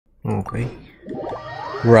Okay.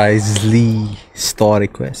 WRIOTHESLEY story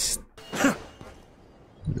quest.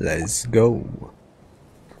 Let's go.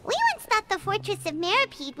 We once thought the Fortress of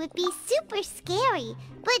Merts would be super scary,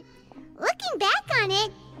 but looking back on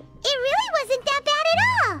it, it really wasn't that bad at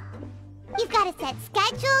all. You've got a set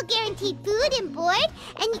schedule, guaranteed food and board,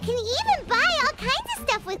 and you can even buy all kinds of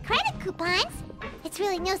stuff with credit coupons. It's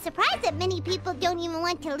really no surprise that many people don't even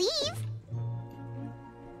want to leave.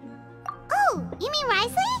 Oh, you mean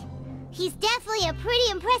Wriothesley? He's definitely a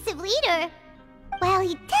pretty impressive leader. While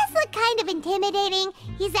he does look kind of intimidating,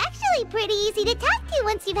 he's actually pretty easy to talk to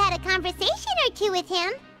once you've had a conversation or two with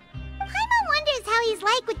him. Paimon wonders how he's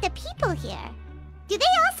like with the people here. Do they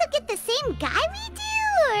also get the same guy we do,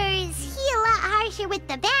 or is he a lot harsher with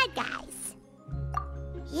the bad guys?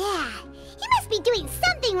 Yeah, he must be doing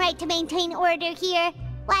something right to maintain order here,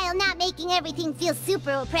 while not making everything feel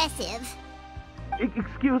super oppressive.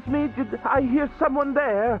 Excuse me, did I hear someone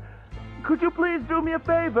there? Could you please do me a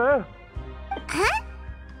favor? Huh?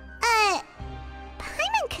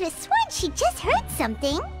 Paimon could have sworn she just heard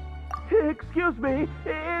something. Excuse me,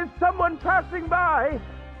 is someone passing by?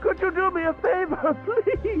 Could you do me a favor,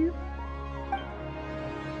 please?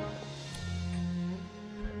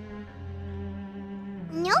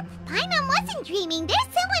 Nope, Paimon wasn't dreaming. There's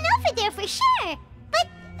someone over there for sure. But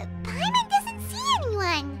Paimon doesn't see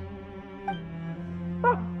anyone.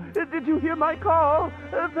 Oh, did you hear my call?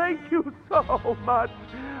 Thank you so much.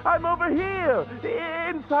 I'm over here,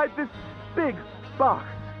 inside this big box.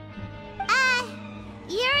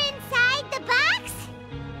 You're inside the box?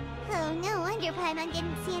 Oh, no wonder Paimon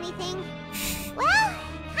didn't see anything. Well,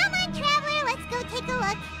 come on, Traveler, let's go take a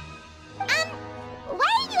look.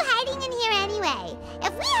 Why are you hiding in here anyway?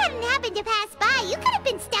 If we hadn't happened to pass by, you could have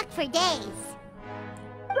been stuck for days.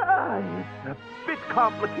 It's a bit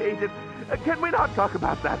complicated. Can we not talk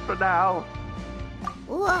about that for now?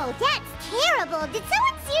 Whoa, that's terrible. Did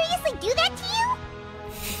someone seriously do that to you?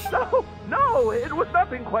 No, it was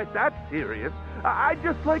nothing quite that serious. I'd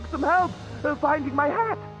just like some help finding my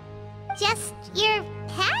hat. Just your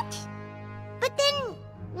hat? But then,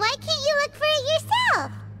 why can't you look for it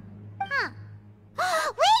yourself? Huh.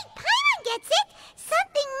 Wait, Paimon gets it!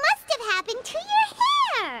 Something must have happened to your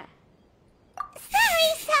hair! Sorry.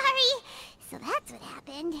 So that's what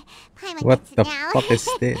happened. Paimon What gets it the now. fuck is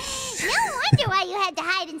this? No wonder why you had to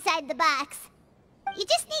hide inside the box. You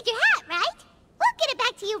just need your hat, right? We'll get it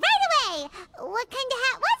back to you right away. What kind of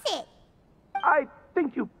hat was it? I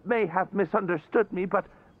think you may have misunderstood me, but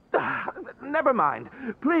never mind.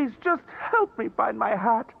 Please just help me find my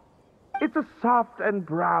hat. It's a soft and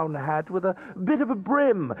brown hat with a bit of a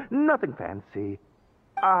brim. Nothing fancy.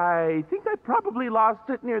 I think I probably lost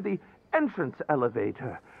it near the entrance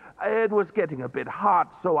elevator. It was getting a bit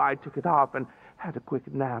hot, so I took it off and had a quick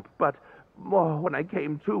nap. But when I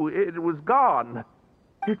came to, it was gone.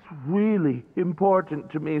 It's really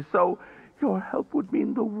important to me, so your help would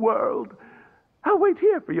mean the world. I'll wait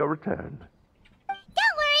here for your return.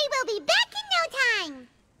 Don't worry, we'll be back in no time.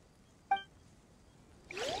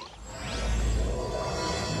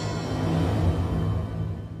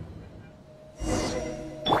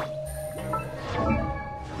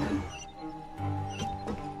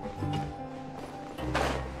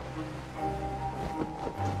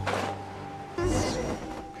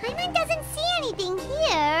 Paimon doesn't see anything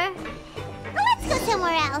here. Well, let's go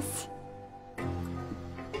somewhere else.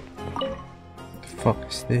 The fuck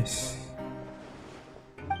is this?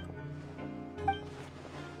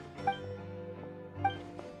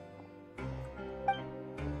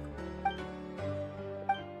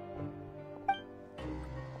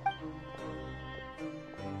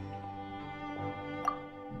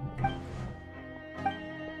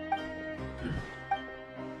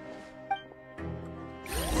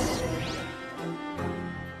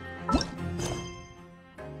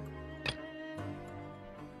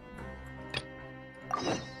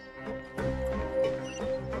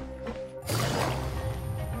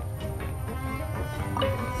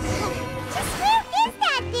 Just where is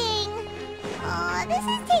that thing? Oh, this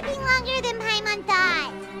is taking longer than Paimon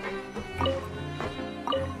thought.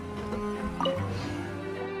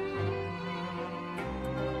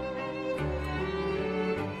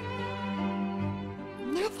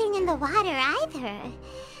 Nothing in the water either.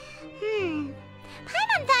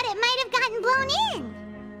 Paimon thought it might have gotten blown in.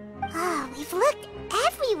 Oh, we've looked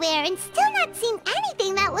everywhere and still not seen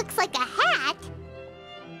anything that looks like a hat.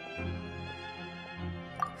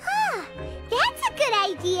 Huh, that's a good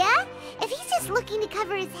idea. If he's just looking to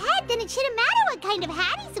cover his head, then it shouldn't matter what kind of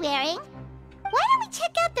hat he's wearing. Why don't we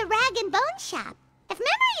check out the rag and bone shop? If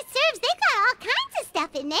memory serves, they got all kinds of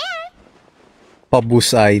stuff in there.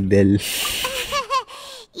 Pabus idol.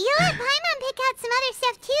 You some other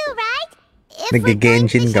stuff too, right? If we're going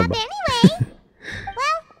to Nag-Genshin ka shop ba? anyway.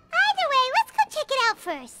 Well, either way, let's go check it out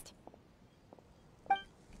first.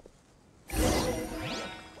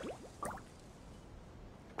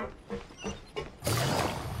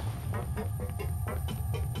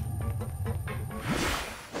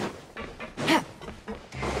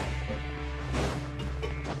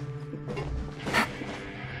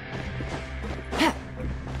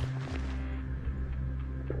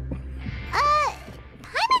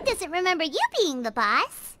 Paimon doesn't remember you being the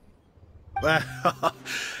boss. Well,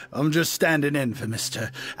 I'm just standing in for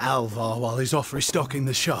Mr. Alvar while he's off restocking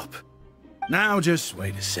the shop. Now, just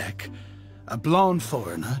wait a sec. A blonde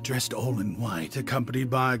foreigner dressed all in white, accompanied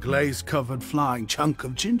by a glaze-covered flying chunk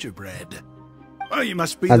of gingerbread. Well, you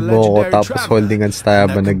must be the Ad mo ako legendary tapos traveler holding hands tayo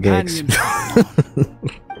and habang their nag-explore.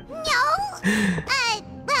 No!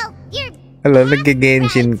 Well, you're... Hello,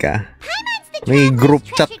 nag-Genshin ka. Paimon's the May traveler's group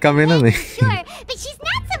treasure chat kami nun eh. Sure, but she's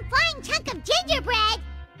not some flying chunk of gingerbread.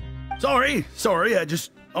 Sorry,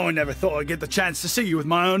 I never thought I'd get the chance to see you with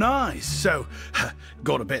my own eyes, so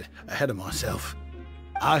got a bit ahead of myself.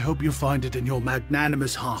 I hope you find it in your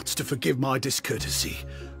magnanimous hearts to forgive my discourtesy.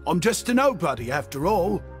 I'm just a nobody, after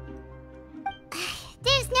all.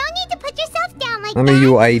 There's no need to put yourself down like Ano that.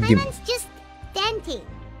 UID? Paimon's just venting.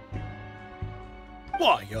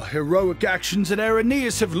 Why, your heroic actions at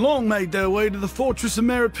Araneus have long made their way to the fortress of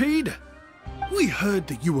Meripede. We heard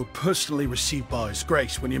that you were personally received by His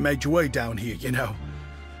Grace when you made your way down here, you know.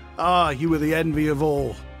 Ah, you were the envy of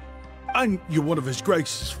all. And you're one of His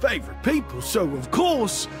Grace's favorite people, so of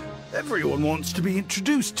course, everyone wants to be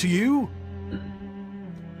introduced to you.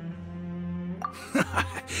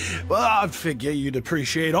 Well, I'd figure you'd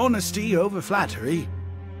appreciate honesty over flattery.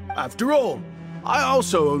 After all, I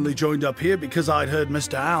also only joined up here because I'd heard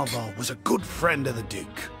Mr. Alvar was a good friend of the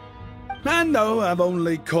Duke. And though I've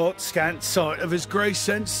only caught scant sight of His Grace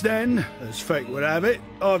since then, as fate would have it,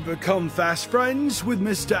 I've become fast friends with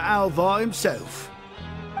Mr. Alvar himself.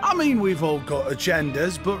 I mean, we've all got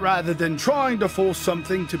agendas, but rather than trying to force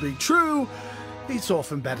something to be true, it's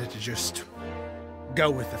often better to just go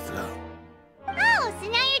with the flow. Oh, so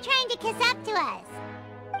now you're trying to kiss up to us.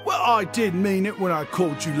 Well, I did mean it when I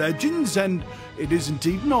called you legends, and it is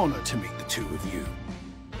indeed an honor to meet the two of you.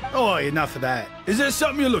 Oh, enough of that. Is there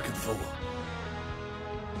something you're looking for?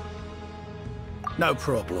 No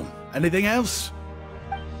problem. Anything else?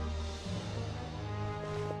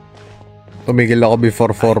 Tumigil ako before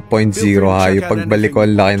 4.0 hayo. Pagbalik ko,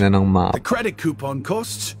 ang laki na ng map. The credit coupon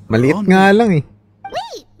costs. Maliit nga lang eh.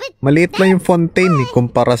 Wait, but Maliit lang yung Fontaine eh,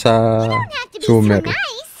 kumpara sa you don't have to be Sumer. so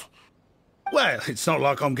nice. Well, it's not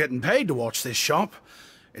like I'm getting paid to watch this shop.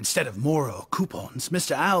 Instead of more coupons,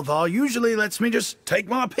 Mr. Alvar usually lets me just take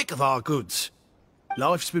my pick of our goods.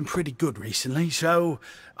 Life's been pretty good recently, so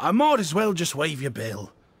I might as well just waive your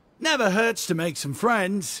bill. Never hurts to make some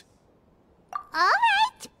friends. All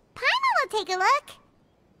right, Paimon will take a look.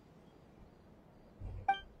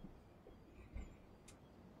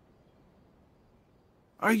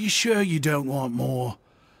 Are you sure you don't want more?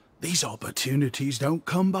 These opportunities don't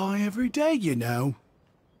come by every day, you know.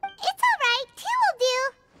 It's all right, two will do.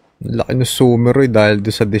 Ang laki ng Sumer eh, dahil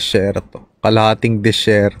doon sa desierto. Kalahating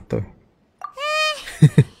desierto.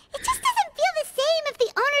 It just doesn't feel the same if the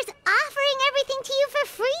owner's offering everything to you for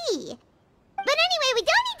free. But anyway, we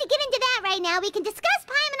don't need to get into that right now. We can discuss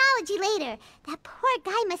Paimonology later. That poor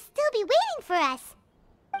guy must still be waiting for us.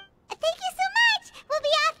 Thank you so much. We'll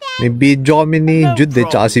be off then. May video kami ni No Jude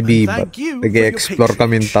tsaka si problem, and Bibat. thank you for your Nag-explore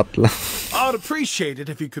kami tatlo. I'd appreciate it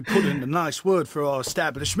if you could put in a nice word for our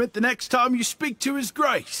establishment the next time you speak to His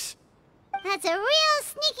Grace. That's a real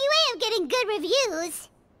sneaky way of getting good reviews.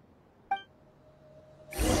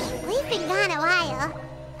 We've been gone a while.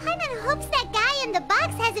 Paimon hopes that guy in the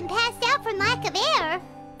box hasn't passed out from lack of air.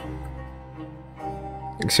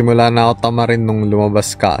 Nagsimula na ako tamarin nung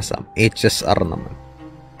lumabas ka sa HSR naman.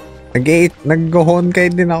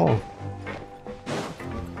 Nag-Honkai din ako.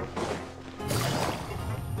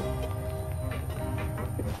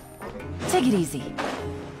 Take it easy.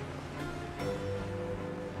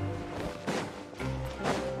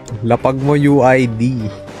 Lapag mo UID.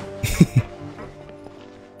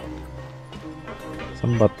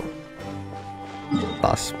 Saan ba to?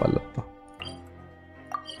 Taas pala to.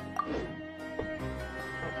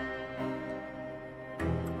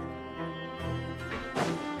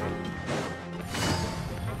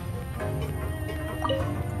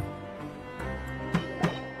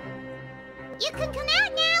 You can come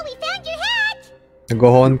out now. We found your hat.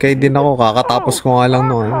 Nag-Honkai din ako. Kakatapos ko nga lang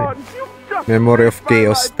nung ano, Memory of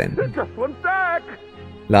Chaos 10. Just one sec.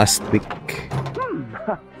 Last week.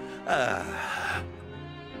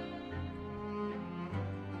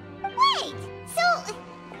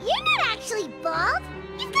 actually bald?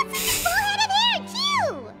 You've got such a full head of hair,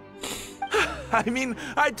 too! I mean,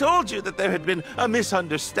 I told you that there had been a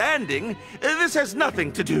misunderstanding. This has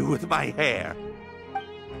nothing to do with my hair.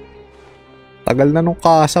 Tagal na nung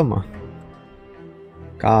kasam ah.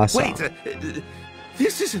 Kasam. Wait,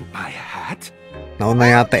 this isn't my hat. Nauna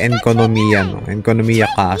yata ekonomiya, no? Ekonomiya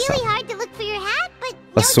It's kasam. really hard to look for your hat, but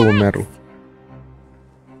no Pasumeru.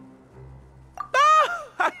 Ah,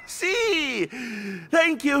 I see.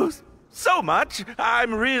 Thank you so much.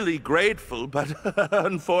 I'm really grateful, but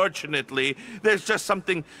unfortunately, there's just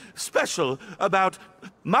something special about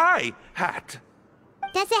my hat.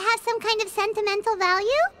 Does it have some kind of sentimental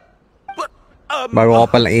value? But, Bago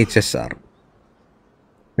ka pala HSR.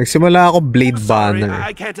 Nagsimula ako Blade sorry, Banner.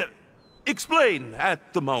 I can't explain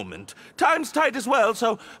at the moment. Time's tight as well,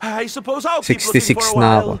 so I suppose I'll keep looking for 66 a na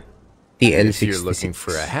while. ako. TL If you're looking 66.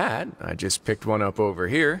 for a hat, I just picked one up over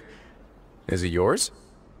here. Is it yours?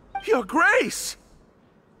 Your Grace!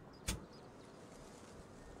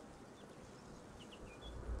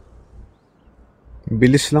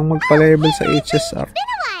 Bilis lang magpa-level sa HSR. It's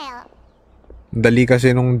been a while. Dali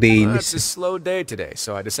kasi nung It's dailies. a slow day today,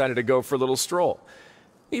 so I decided to go for a little stroll.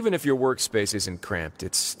 Even if your workspace isn't cramped,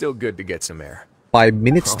 it's still good to get some air. 5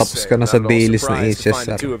 minutes, I'll tapos say, ka na sa I'm not at all dailies na surprised to find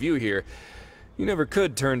the HSR. two of you here. You never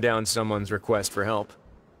could turn down someone's request for help.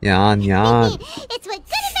 Yan, yan. It's what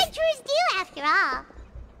good adventurers do, after all.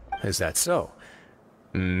 Is that so?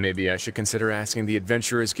 Maybe I should consider asking the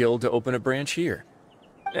Adventurers Guild to open a branch here.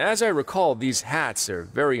 As I recall, these hats are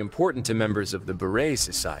very important to members of the Beret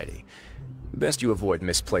Society. Best you avoid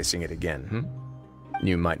misplacing it again,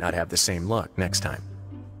 You might not have the same luck next time.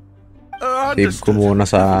 Save ko muna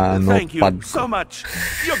sa Thank you notepad so ko. much,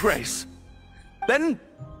 Your Grace. Then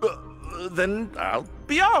I'll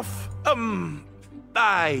be off. I'll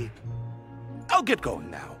get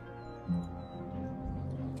going now.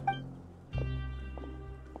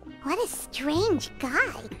 What a strange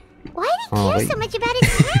guy. Why did he care Okay. so much about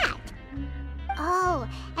his hat? Oh,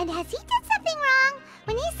 and has he done something wrong?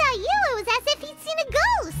 When he saw you, it was as if he'd seen a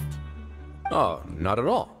ghost. Oh, not at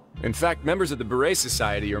all. In fact, members of the Beret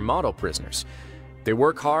Society are model prisoners. They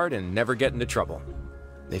work hard and never get into trouble.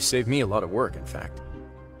 They've saved me a lot of work, in fact.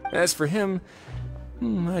 As for him,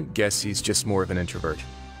 I'd guess he's just more of an introvert.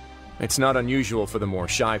 It's not unusual for the more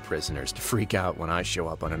shy prisoners to freak out when I show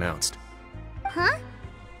up unannounced. Huh?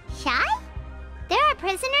 Shy? There are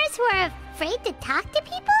prisoners who are afraid to talk to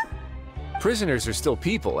people? Prisoners are still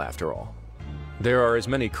people, after all. There are as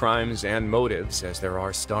many crimes and motives as there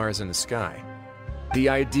are stars in the sky. The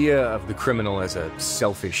idea of the criminal as a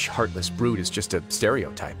selfish, heartless brute is just a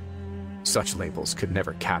stereotype. Such labels could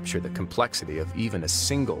never capture the complexity of even a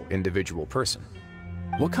single individual person.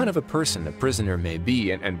 What kind of a person a prisoner may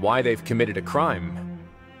be and why they've committed a crime,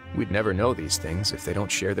 we'd never know these things if they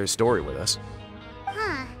don't share their story with us.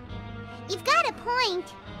 Huh. You've got a point.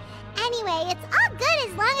 Anyway, it's all good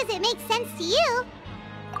as long as it makes sense to you.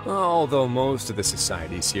 Although most of the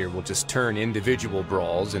societies here will just turn individual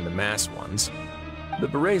brawls into mass ones, the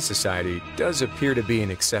Beret Society does appear to be an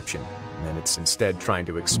exception, and it's instead trying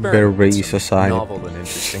to experiment Beret with some Society. novel and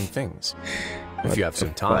interesting things. If you have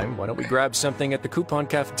some time, why don't we grab something at the Coupon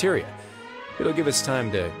Cafeteria? It'll give us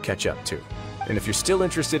time to catch up too. And if you're still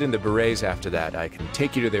interested in the Berets after that, I can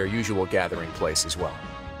take you to their usual gathering place as well.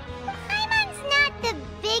 Paimon's not the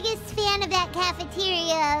biggest fan of that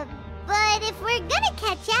cafeteria, but if we're gonna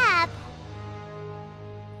catch up...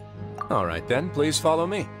 All right then, please follow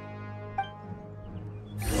me.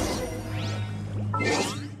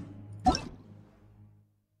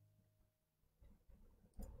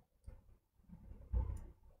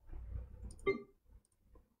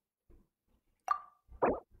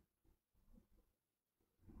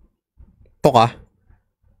 Ito ka.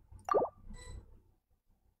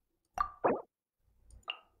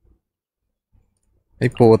 Ay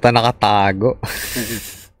puta, nakatago.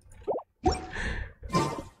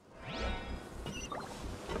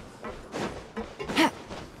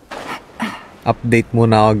 Update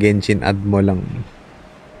muna ako, Genshin. Add mo lang.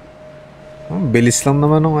 Oh, bilis lang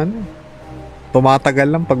naman ng ano. Tumatagal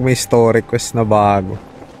lang pag may story quest na bago.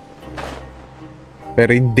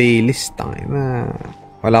 Pero yung dailies, tangin na.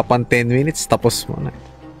 Wala pang 10 minutes, tapos mo na.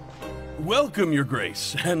 Welcome, Your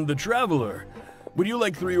Grace, and the Traveler. Would you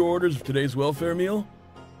like 3 orders of today's welfare meal?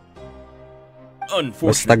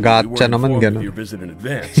 Unfortunately, we gacha weren't naman informed ganun. of your visit in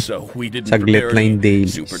advance, so we didn't Saglit prepare lang yung any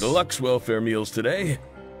dailies. super deluxe welfare meals today.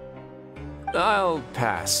 I'll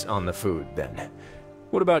pass on the food then.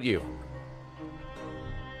 What about you?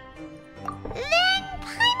 Then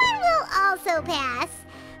Paimon will also pass.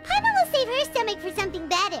 Paimon will save her stomach for something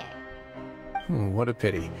better. What a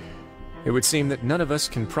pity. It would seem that none of us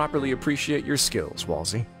can properly appreciate your skills,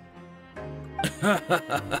 Walsey.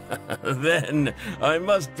 Then I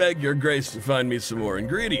must beg your grace to find me some more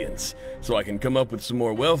ingredients, so I can come up with some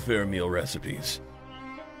more welfare meal recipes.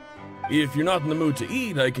 If you're not in the mood to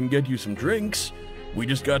eat, I can get you some drinks. We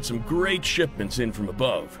just got some great shipments in from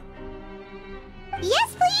above.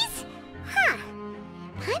 Yes, please? Huh.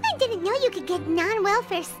 Paimon didn't know you could get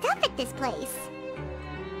non-welfare stuff at this place.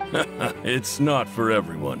 It's not for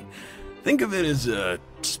everyone. Think of it as a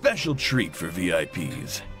special treat for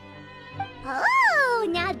VIPs. Oh,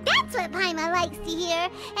 now that's what Paimon likes to hear.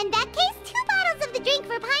 In that case, 2 bottles of the drink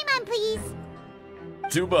for Paimon, please.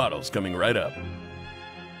 2 bottles coming right up.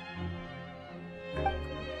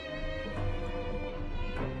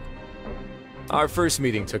 Our first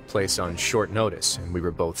meeting took place on short notice, and we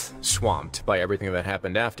were both swamped by everything that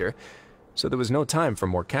happened after, so there was no time for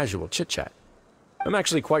more casual chit-chat. I'm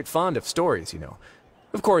actually quite fond of stories, you know.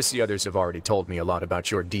 Of course, the others have already told me a lot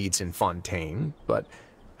about your deeds in Fontaine, but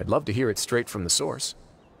I'd love to hear it straight from the source.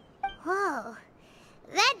 Whoa.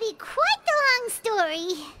 That'd be quite the long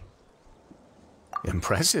story.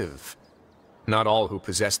 Impressive. Not all who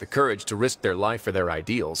possess the courage to risk their life for their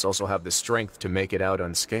ideals also have the strength to make it out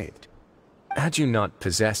unscathed. Had you not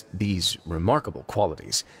possessed these remarkable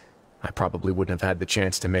qualities, I probably wouldn't have had the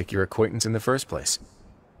chance to make your acquaintance in the first place.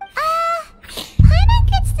 Paimon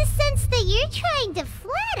gets the sense that you're trying to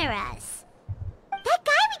flatter us. That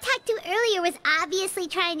guy we talked to earlier was obviously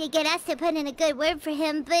trying to get us to put in a good word for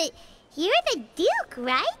him, but you're the Duke,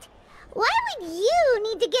 right? Why would you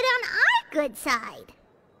need to get on our good side?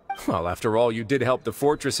 Well, after all, you did help the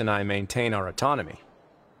fortress and I maintain our autonomy.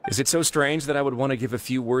 Is it so strange that I would want to give a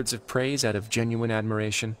few words of praise out of genuine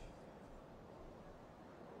admiration?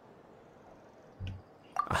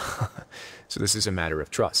 So this is a matter of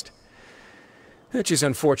trust. Which is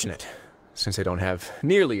unfortunate, since I don't have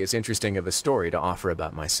nearly as interesting of a story to offer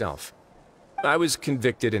about myself. I was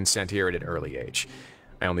convicted and sent here at an early age.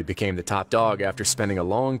 I only became the top dog after spending a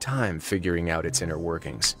long time figuring out its inner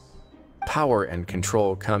workings. Power and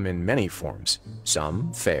control come in many forms,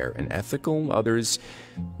 some fair and ethical, others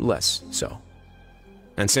less so.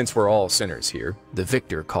 And since we're all sinners here, the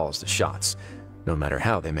victor calls the shots, no matter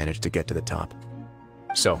how they manage to get to the top.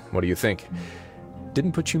 So, what do you think?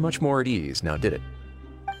 Didn't put you much more at ease, now did it?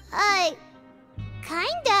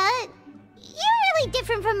 Kinda. You're really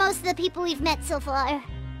different from most of the people we've met so far.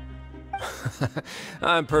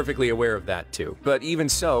 I'm perfectly aware of that too, but even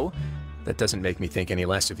so, that doesn't make me think any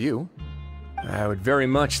less of you. I would very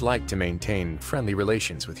much like to maintain friendly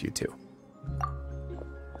relations with you two.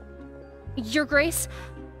 Your Grace,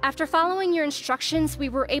 after following your instructions, we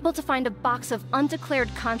were able to find a box of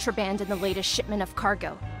undeclared contraband in the latest shipment of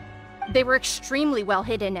cargo. They were extremely well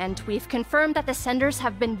hidden, and we've confirmed that the senders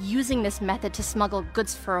have been using this method to smuggle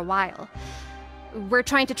goods for a while. We're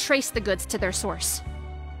trying to trace the goods to their source.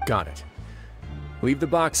 Got it. Leave the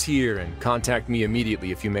box here and contact me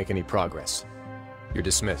immediately if you make any progress. You're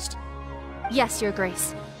dismissed. Yes, Your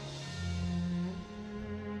Grace.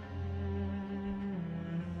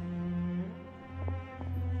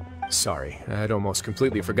 Sorry, I'd almost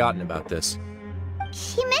completely forgotten about this.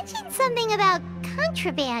 She mentioned something about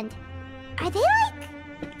contraband. Are they,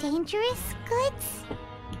 like, dangerous goods?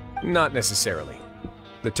 Not necessarily.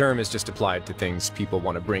 The term is just applied to things people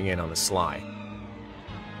want to bring in on the sly.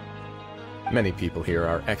 Many people here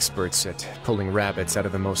are experts at pulling rabbits out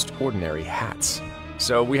of the most ordinary hats,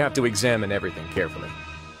 so we have to examine everything carefully.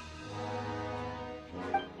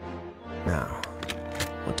 Now,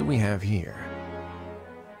 what do we have here?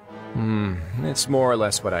 It's more or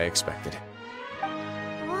less what I expected.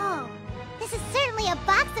 Whoa, this is certainly a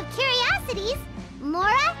box of curiosities.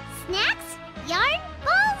 Mora, snacks, yarn,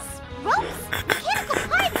 balls, ropes, mechanical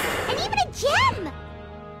parts, and even a gem!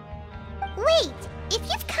 Wait, if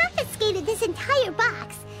you've confiscated this entire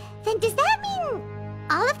box, then does that mean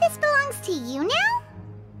all of this belongs to you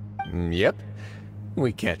now? Yep.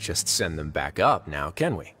 We can't just send them back up now,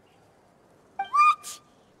 can we? What?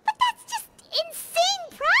 But that's just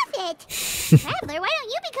insane profit! Traveler, why don't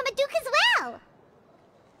you become a duke as well?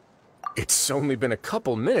 It's only been a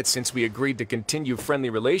couple minutes since we agreed to continue friendly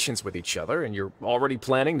relations with each other, and you're already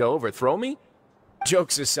planning to overthrow me?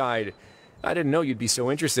 Jokes aside, I didn't know you'd be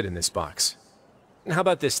so interested in this box. How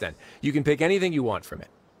about this then? You can pick anything you want from it.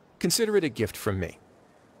 Consider it a gift from me.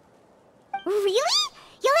 Really?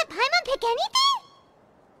 You'll let Paimon pick anything?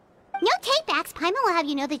 No takebacks. Paimon will have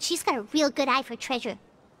you know that she's got a real good eye for treasure.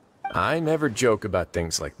 I never joke about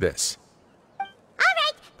things like this.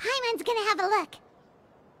 Alright, Paimon's gonna have a look.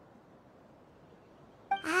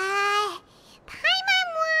 Paimon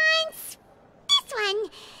wants this one.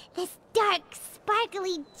 This dark, sparkly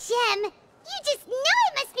sparkly gem. You just know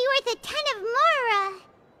it must be worth a ton of more,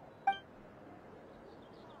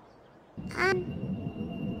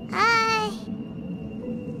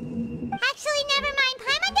 Actually, never mind.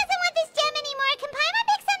 Paimon doesn't want this gem anymore. Can Paimon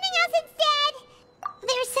pick something else instead?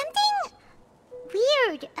 There's something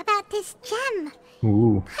weird about this gem.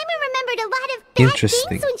 Ooh. Paimon remembered a lot of bad Interesting.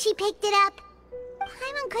 things when she picked it up.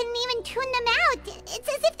 Paimon couldn't even tune them out. It's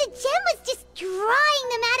as if the gem was just drawing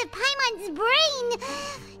them out of Paimon's brain.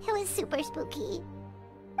 It was super spooky.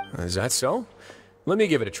 Is that so? Let me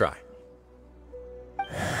give it a try.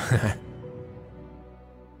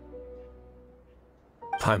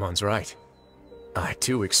 Paimon's right. I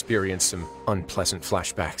too experienced some unpleasant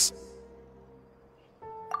flashbacks.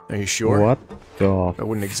 Are you sure? What the I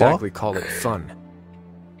wouldn't exactly call it fun.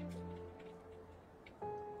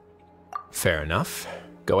 Fair enough.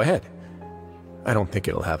 Go ahead. I don't think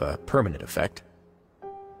it'll have a permanent effect.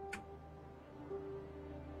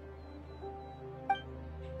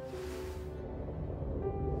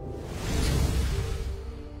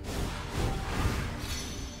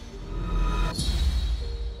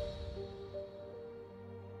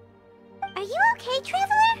 Are you okay,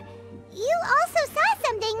 Traveler? You also saw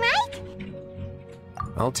something, right?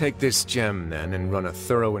 I'll take this gem then and run a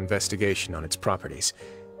thorough investigation on its properties.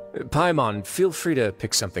 Paimon, feel free to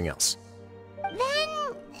pick something else. Then...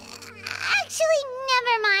 actually,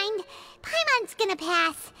 never mind. Paimon's gonna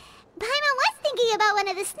pass. Paimon was thinking about one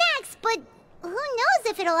of the snacks, but who knows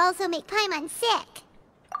if it'll also make Paimon sick.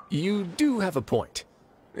 You do have a point.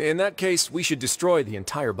 In that case, we should destroy the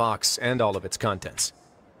entire box and all of its contents.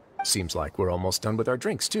 Seems like we're almost done with our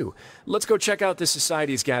drinks, too. Let's go check out the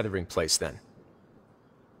Society's gathering place, then.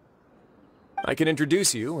 I can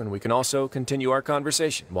introduce you, and we can also continue our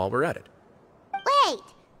conversation while we're at it. Wait,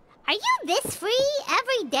 are you this free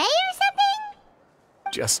every day or something?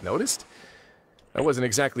 Just noticed? I wasn't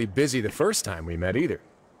exactly busy the first time we met, either.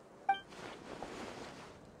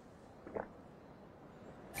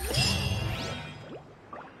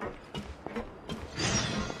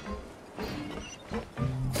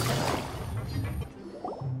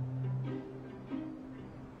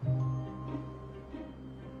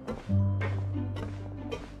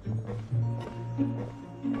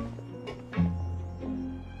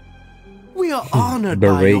 We are honored by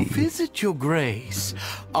your Beret. visit, Your Grace.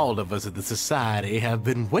 All of us at the Society have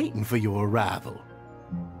been waiting for your arrival.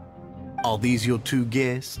 Are these your two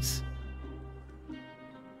guests?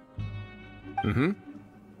 Mm-hmm.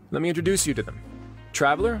 Let me introduce you to them.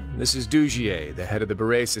 Traveler, this is Dugier, the head of the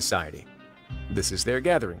Beret Society. This is their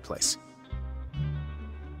gathering place.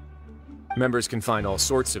 Members can find all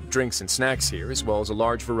sorts of drinks and snacks here, as well as a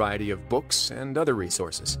large variety of books and other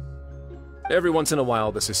resources. Every once in a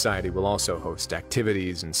while, the Society will also host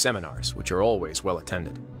activities and seminars, which are always well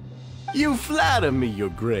attended. You flatter me, Your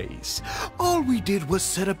Grace. All we did was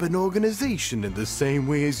set up an organization in the same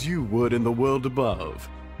way as you would in the world above.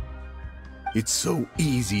 It's so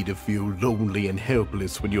easy to feel lonely and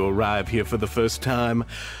helpless when you arrive here for the first time.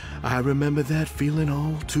 I remember that feeling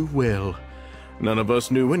all too well. None of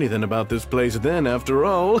us knew anything about this place then, after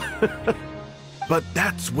all. But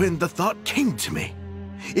that's when the thought came to me.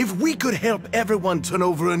 If we could help everyone turn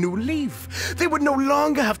over a new leaf, they would no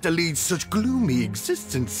longer have to lead such gloomy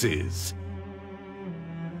existences.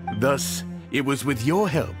 Thus, it was with your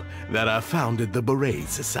help that I founded the Beret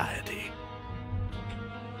Society.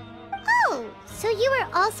 Oh, so you were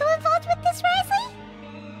also involved with this,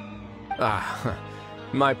 Wrisley?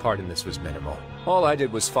 My part in this was minimal. All I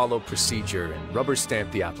did was follow procedure and rubber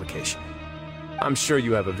stamp the application. I'm sure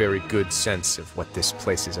you have a very good sense of what this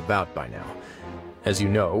place is about by now. As you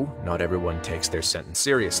know, not everyone takes their sentence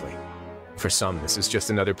seriously. For some, this is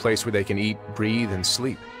just another place where they can eat, breathe, and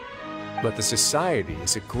sleep. But the Society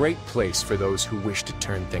is a great place for those who wish to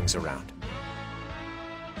turn things around.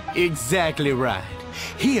 Exactly right.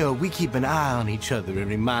 Here, we keep an eye on each other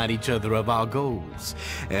and remind each other of our goals.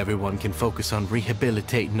 Everyone can focus on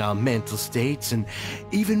rehabilitating our mental states and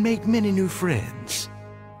even make many new friends.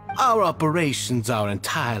 Our operations are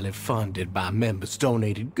entirely funded by members'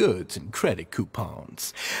 donated goods and credit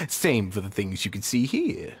coupons. Same for the things you can see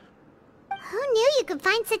here. Who knew you could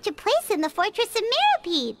find such a place in the Fortress of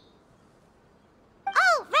Mirapede?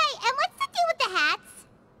 Oh, right, and what's the deal with the hats?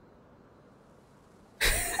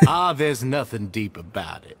 There's nothing deep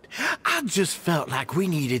about it. I just felt like we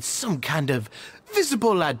needed some kind of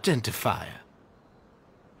visible identifier.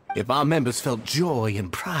 If our members felt joy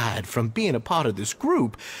and pride from being a part of this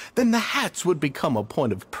group, then the hats would become a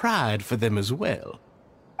point of pride for them as well.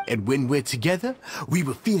 And when we're together, we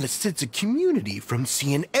will feel a sense of community from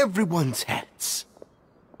seeing everyone's hats.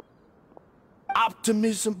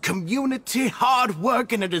 optimism, community, hard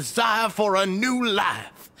work, and a desire for a new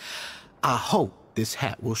life. I hope this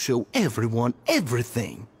hat will show everyone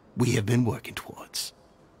everything we have been working towards.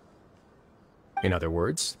 In other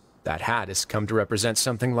words, that hat has come to represent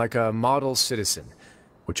something like a model citizen,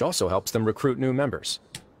 which also helps them recruit new members.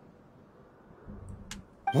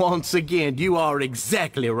 Once again, you are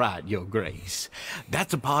exactly right, Your Grace.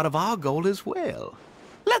 That's a part of our goal as well.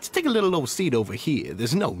 Let's take a little old seat over here.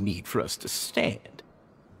 There's no need for us to stand.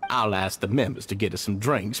 I'll ask the members to get us some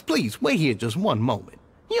drinks. Please, wait here just one moment.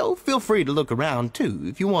 Feel free to look around, too,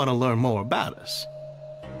 if you want to learn more about us.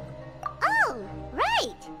 Oh,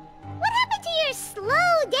 right. What happened to your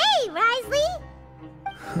slow day,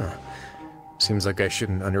 Wriothesley? Seems like I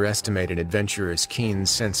shouldn't underestimate an adventurer's keen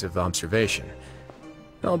sense of observation.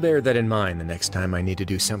 I'll bear that in mind the next time I need to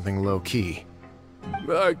do something low-key.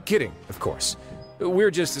 Kidding, of course.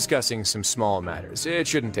 We're just discussing some small matters. It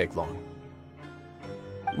shouldn't take long.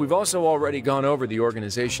 We've also already gone over the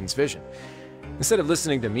organization's vision. Instead of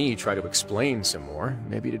listening to me try to explain some more,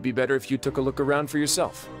 maybe it'd be better if you took a look around for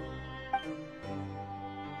yourself.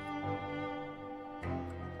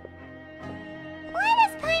 Why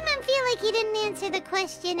does Paimon feel like he didn't answer the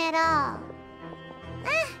question at all?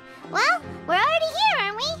 Well, we're already here,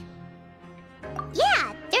 aren't we?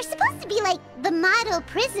 Yeah, they're supposed to be like the model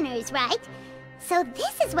prisoners, right? So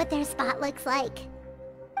this is what their spot looks like.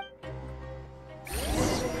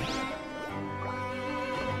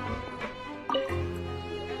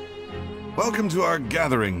 Welcome to our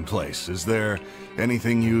gathering place. Is there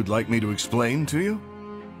anything you'd like me to explain to you?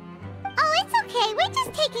 Oh, it's okay. We're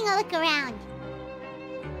just taking a look around.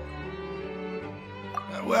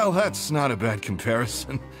 Well, that's not a bad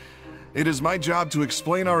comparison. It is my job to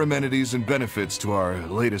explain our amenities and benefits to our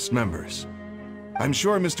latest members. I'm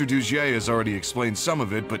sure Mr. Dugier has already explained some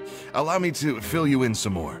of it, but allow me to fill you in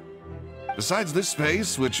some more. Besides this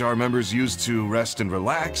space, which our members use to rest and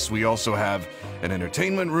relax, we also have an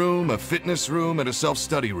entertainment room, a fitness room, and a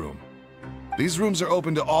self-study room. These rooms are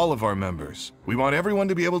open to all of our members. We want everyone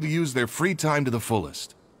to be able to use their free time to the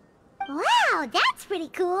fullest. Wow, that's pretty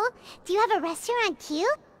cool. Do you have a restaurant too?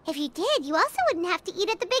 If you did, you also wouldn't have to eat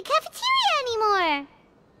at the big cafeteria anymore.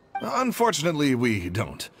 Unfortunately, we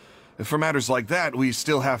don't. For matters like that, we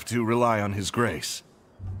still have to rely on His Grace.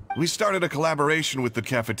 We started a collaboration with the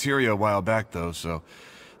cafeteria a while back, though, so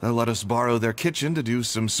they'll let us borrow their kitchen to do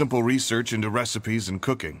some simple research into recipes and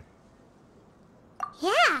cooking.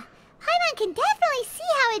 Yeah, Paimon can definitely see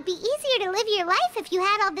how it'd be easier to live your life if you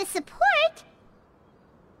had all this support.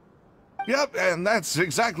 Yep, and that's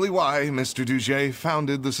exactly why Mr. Dugier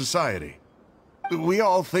founded the society. We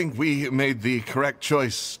all think we made the correct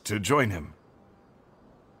choice to join him.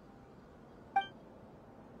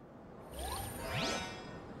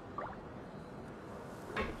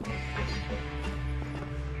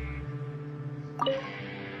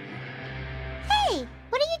 Hey,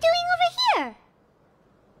 what are you doing over here?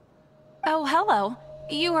 Oh, hello.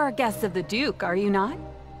 You are guests of the Duke, are you not?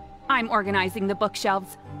 I'm organizing the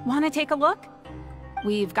bookshelves. Want to take a look?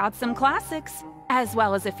 We've got some classics, as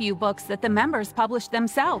well as a few books that the members published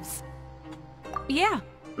themselves. Yeah,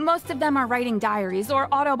 most of them are writing diaries or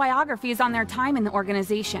autobiographies on their time in the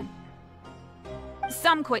organization.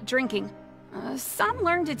 Some quit drinking. Some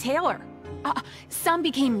learned to tailor. Some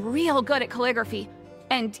became real good at calligraphy.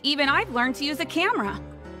 And even I've learned to use a camera.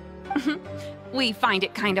 We find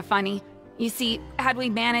it kind of funny. You see, had we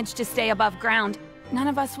managed to stay above ground, none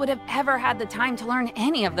of us would have ever had the time to learn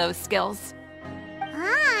any of those skills.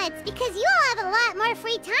 Ah, it's because you all have a lot more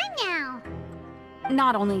free time now.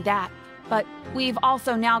 Not only that, but we've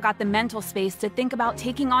also now got the mental space to think about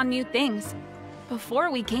taking on new things. Before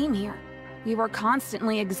we came here, we were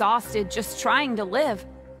constantly exhausted just trying to live.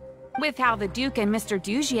 With how the Duke and Mr.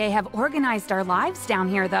 Dugier have organized our lives down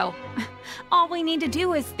here, though, all we need to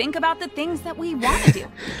do is think about the things that we want to do.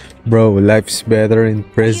 Bro, life's better in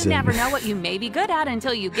prison. You never know what you may be good at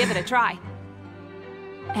until you give it a try.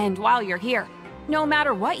 And while you're here, no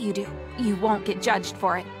matter what you do, you won't get judged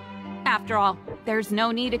for it. After all, there's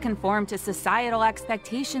no need to conform to societal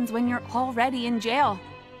expectations when you're already in jail.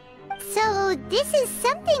 So this is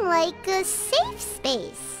something like a safe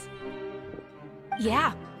space.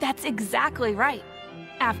 Yeah, that's exactly right.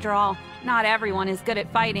 After all, not everyone is good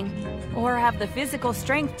at fighting, or have the physical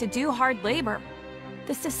strength to do hard labor.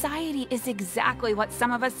 The society is exactly what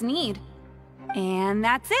some of us need. And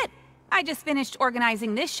that's it. I just finished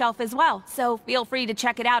organizing this shelf as well, so feel free to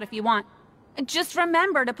check it out if you want. Just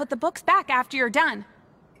remember to put the books back after you're done.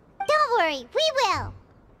 Don't worry, we will.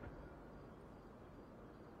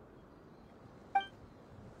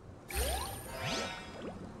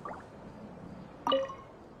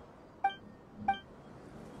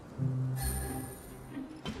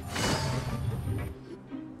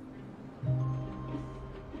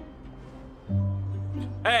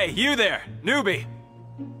 Hey, you there, newbie!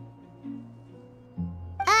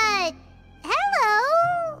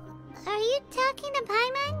 Hello? Are you talking to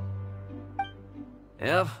Paimon?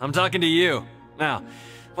 Yep, I'm talking to you. Now,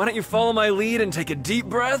 why don't you follow my lead and take a deep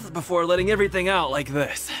breath before letting everything out like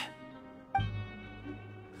this?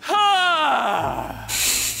 Ha!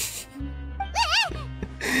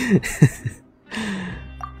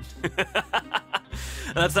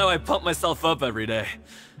 That's how I pump myself up every day.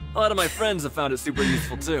 A lot of my friends have found it super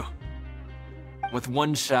useful too. With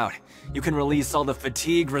one shout, you can release all the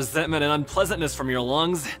fatigue, resentment, and unpleasantness from your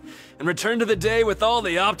lungs, and return to the day with all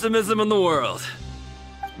the optimism in the world.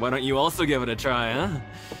 Why don't you also give it a try, huh?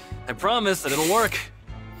 I promise that it'll work.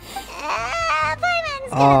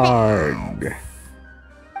 Arg.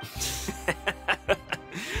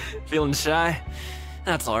 Feeling shy?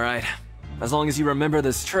 That's alright. As long as you remember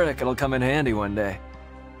this trick, it'll come in handy one day.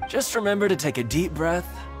 Just remember to take a deep breath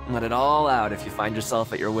and let it all out if you find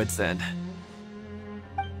yourself at your wit's end.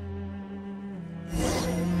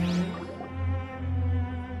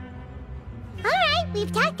 Alright,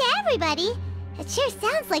 we've talked to everybody. It sure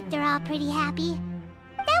sounds like they're all pretty happy.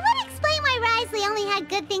 That would explain why Wriothesley only had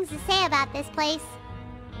good things to say about this place.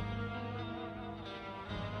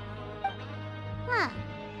 Huh.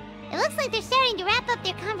 It looks like they're starting to wrap up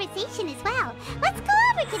their conversation as well. Let's go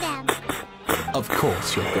over to them. Of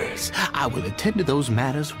course, Your Grace. I will attend to those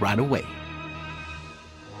matters right away.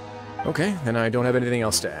 Okay, then I don't have anything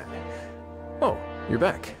else to add. Oh, you're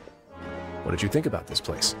back. What did you think about this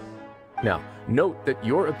place? Now, note that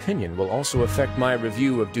your opinion will also affect my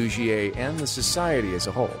review of Dugier and the society as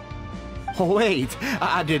a whole. Oh, wait,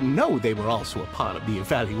 I didn't know they were also a part of the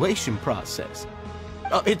evaluation process.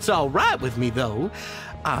 It's all right with me, though.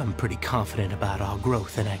 I'm pretty confident about our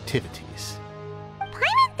growth and activities.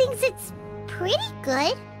 Paimon thinks it's pretty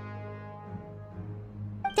good.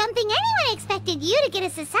 Don't think anyone expected you to get a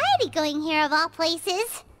society going here of all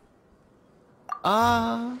places.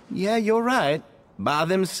 Yeah, you're right. By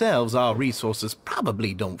themselves, our resources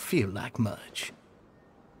probably don't feel like much.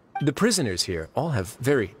 The prisoners here all have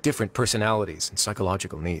very different personalities and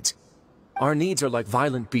psychological needs. Our needs are like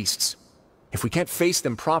violent beasts. If we can't face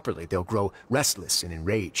them properly, they'll grow restless and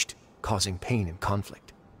enraged, causing pain and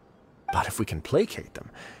conflict. But if we can placate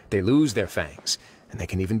them, they lose their fangs, and they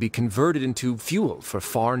can even be converted into fuel for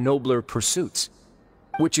far nobler pursuits.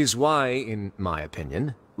 Which is why, in my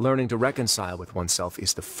opinion, learning to reconcile with oneself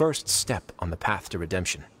is the first step on the path to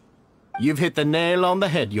redemption. You've hit the nail on the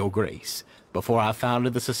head, Your Grace. Before I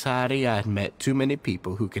founded the Society, I had met too many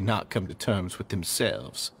people who could not come to terms with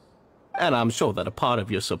themselves. And I'm sure that a part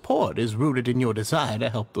of your support is rooted in your desire to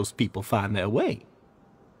help those people find their way.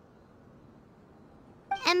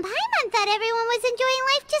 And Paimon thought everyone was enjoying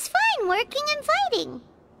life just fine, working and fighting.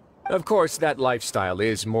 Of course, that lifestyle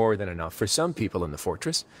is more than enough for some people in the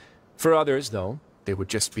fortress. For others, though, they would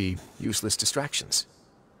just be useless distractions.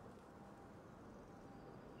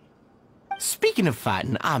 Speaking of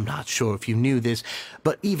fighting, I'm not sure if you knew this,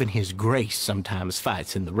 but even His Grace sometimes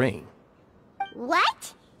fights in the ring.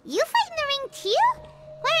 What? You fight in the ring too?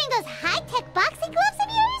 Wearing those high-tech boxing gloves of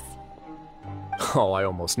yours? Oh, I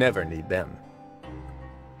almost never need them.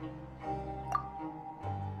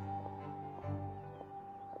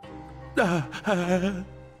 Hey,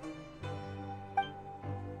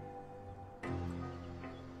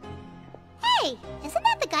 isn't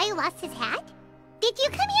that the guy who lost his hat? Did you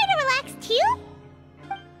come here to relax too?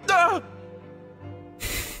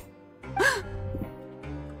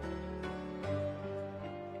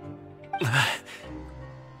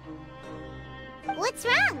 What's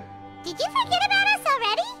wrong? Did you forget about us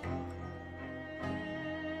already?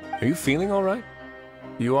 Are you feeling all right?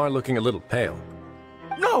 You are looking a little pale.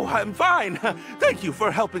 No, I'm fine. Thank you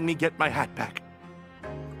for helping me get my hat back.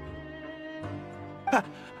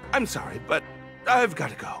 I'm sorry, but I've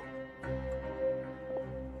got to go.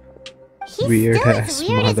 He's Weird still ass as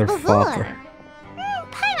weird as before. motherfucker.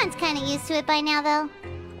 Paimon's kind of used to it by now, though.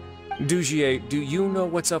 Dugier, do you know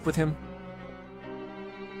what's up with him?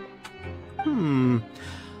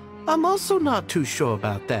 I'm also not too sure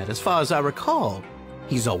about that. As far as I recall,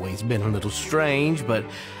 he's always been a little strange, but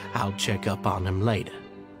I'll check up on him later.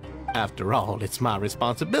 After all, it's my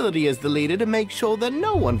responsibility as the leader to make sure that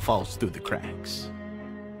no one falls through the cracks.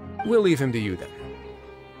 We'll leave him to you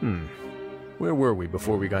then. Where were we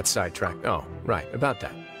before we got sidetracked? Oh, right, about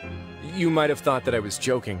that. You might have thought that I was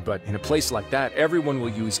joking, but in a place like that, everyone will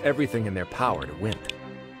use everything in their power to win.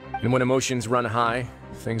 And when emotions run high,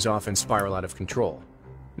 things often spiral out of control.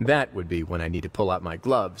 That would be when I need to pull out my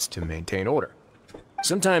gloves to maintain order.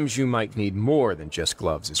 Sometimes you might need more than just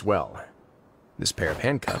gloves as well. This pair of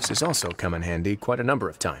handcuffs has also come in handy quite a number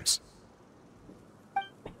of times.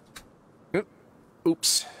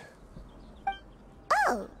 Oops.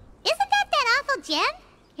 Oh, isn't that awful gem?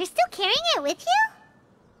 You're still carrying it with you?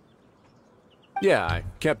 Yeah, I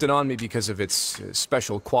kept it on me because of its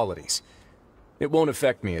special qualities. It won't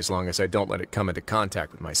affect me as long as I don't let it come into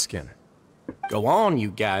contact with my skin. Go on, you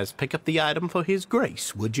guys. Pick up the item for His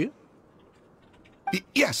Grace, would you?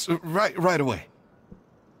 Yes, right away.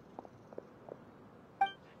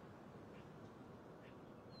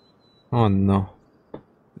 Oh no.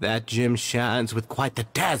 That gem shines with quite the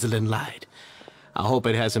dazzling light. I hope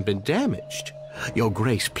it hasn't been damaged. Your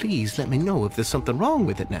Grace, please let me know if there's something wrong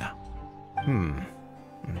with it now.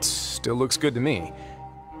 It still looks good to me.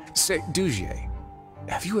 Say, Dugier,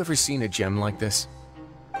 have you ever seen a gem like this?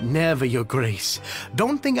 Never, Your Grace.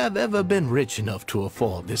 Don't think I've ever been rich enough to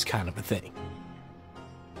afford this kind of a thing.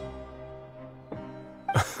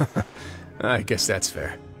 I guess that's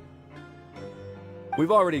fair.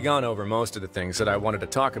 We've already gone over most of the things that I wanted to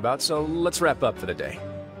talk about, so let's wrap up for the day.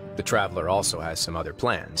 The Traveler also has some other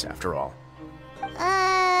plans, after all.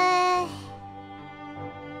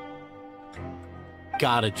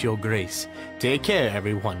 Got it, Your Grace. Take care,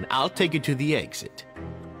 everyone. I'll take you to the exit.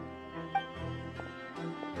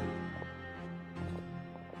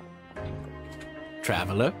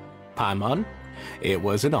 Traveler, Paimon, it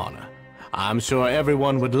was an honor. I'm sure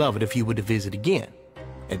everyone would love it if you were to visit again.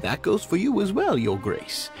 And that goes for you as well, Your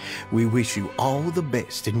Grace. We wish you all the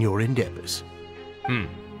best in your endeavors.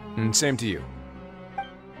 And same to you.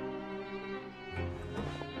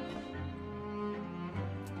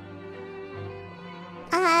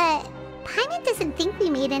 Paimon doesn't think we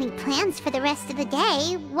made any plans for the rest of the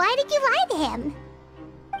day. Why did you lie to him?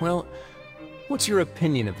 Well, what's your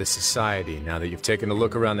opinion of the Society now that you've taken a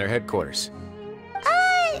look around their headquarters?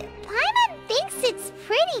 Paimon thinks it's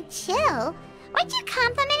pretty chill. Weren't you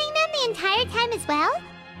complimenting them the entire time as well?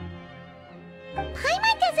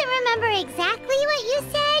 Paimon doesn't remember exactly what you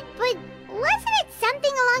said, but wasn't it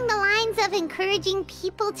something along the lines of encouraging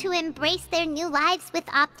people to embrace their new lives with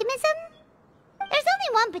optimism? There's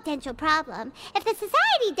only one potential problem. If the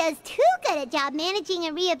Society does too good a job managing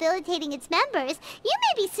and rehabilitating its members, you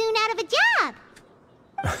may be soon out of a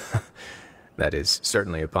job. That is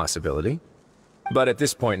certainly a possibility. But at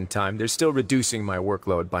this point in time, they're still reducing my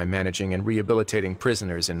workload by managing and rehabilitating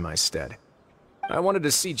prisoners in my stead. I wanted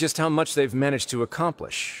to see just how much they've managed to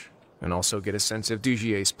accomplish, and also get a sense of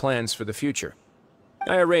Dugier's plans for the future.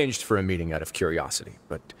 I arranged for a meeting out of curiosity,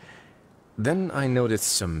 but then I noticed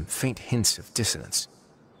some faint hints of dissonance.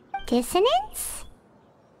 Dissonance?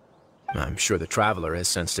 I'm sure the Traveler has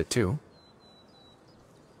sensed it too.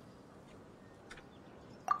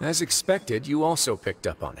 As expected, you also picked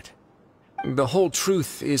up on it. The whole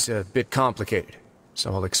truth is a bit complicated,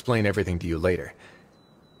 so I'll explain everything to you later.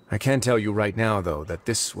 I can tell you right now, though, that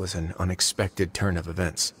this was an unexpected turn of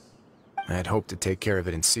events. I had hoped to take care of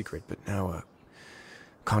it in secret, but now a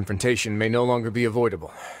confrontation may no longer be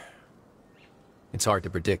avoidable. It's hard to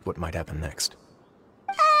predict what might happen next.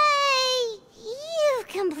 You've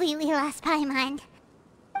completely lost my mind.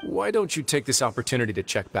 Why don't you take this opportunity to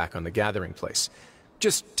check back on the gathering place?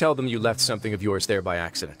 Just tell them you left something of yours there by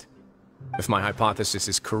accident. If my hypothesis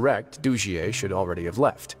is correct, Dugier should already have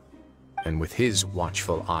left. And with his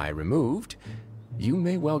watchful eye removed, you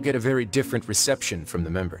may well get a very different reception from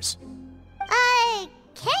the members. Can't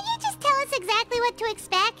you just tell us exactly what to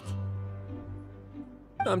expect?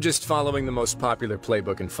 I'm just following the most popular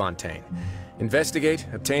playbook in Fontaine. Investigate,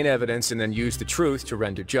 obtain evidence, and then use the truth to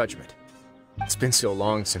render judgment. It's been so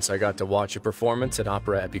long since I got to watch a performance at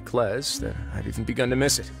Opera Epiclese that I've even begun to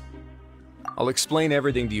miss it. I'll explain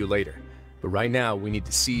everything to you later, but right now we need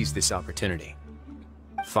to seize this opportunity.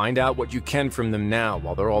 Find out what you can from them now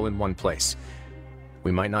while they're all in one place.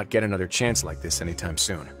 We might not get another chance like this anytime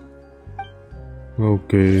soon.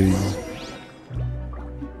 Okay.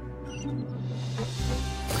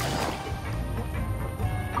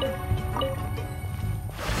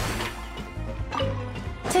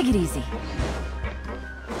 Take it easy.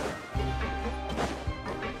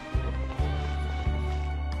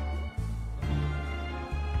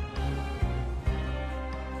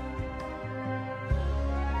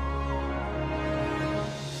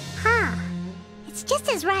 It's just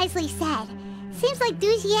as Wriothesley said. Seems like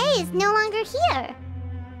Dugier is no longer here.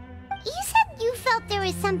 You said you felt there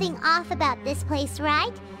was something off about this place,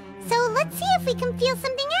 right? So let's see if we can feel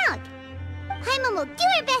something out. Paimon will do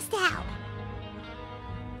her best to help.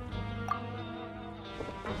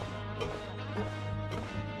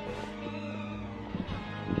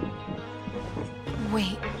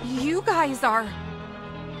 Wait, you guys are...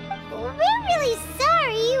 We're really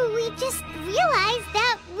sorry. We just realized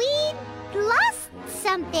that we lost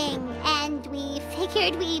something, and we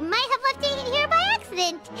figured we might have left it here by accident.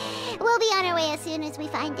 accident. We'll be on our way as soon as we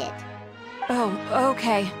find it. Oh,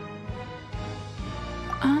 okay.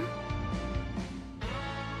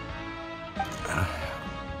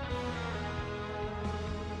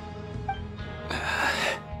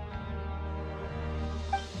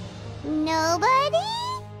 Nobody?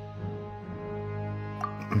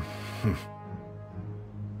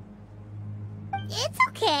 It's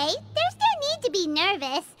okay. There's no need to be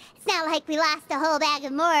nervous. It's not like we lost a whole bag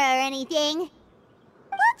of Mora or anything. We'll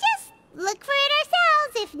just look for it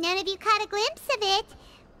ourselves if none of you caught a glimpse of it.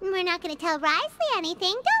 We're not going to tell Wriothesley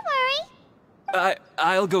anything, don't worry.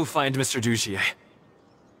 I'll go find Mr. Duchier.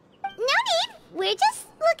 No need. We're just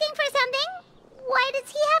looking for something. Why does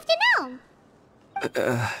he have to know?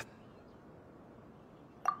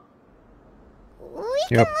 We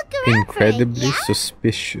can look around incredibly for it, yeah?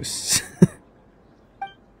 suspicious.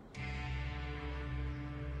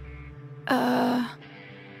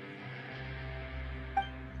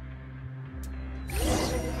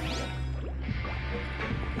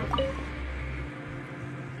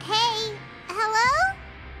 Hey, hello?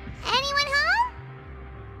 Anyone home?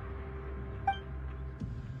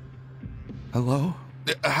 Hello?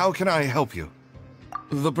 How can I help you?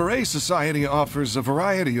 The Beret Society offers a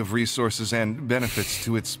variety of resources and benefits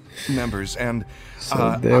to its members, and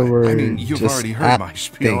So they were I mean, you've just already heard my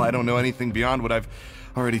spiel. acting. I don't know anything beyond what I've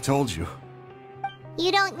already told you.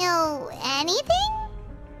 You don't know anything?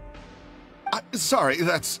 Sorry,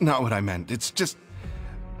 that's not what I meant. It's just...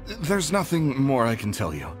 there's nothing more I can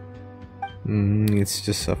tell you. It's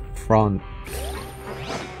just a front.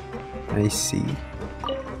 I see.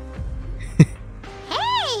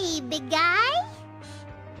 Hey, big guy.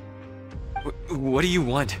 What do you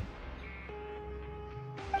want?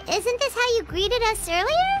 Isn't this how you greeted us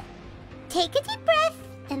earlier? Take a deep breath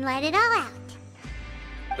and let it all out.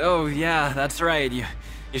 Oh, yeah, that's right. You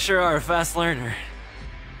sure are a fast learner.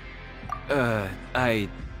 I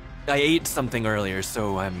ate something earlier,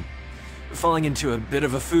 so I'm falling into a bit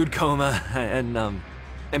of a food coma, and,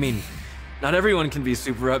 I mean, not everyone can be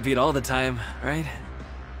super upbeat all the time, right?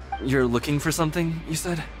 You're looking for something, you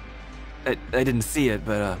said? I didn't see it,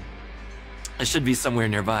 but, it should be somewhere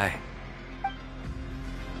nearby.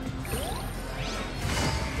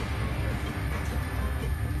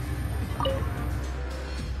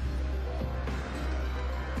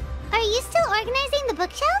 Are you still organizing the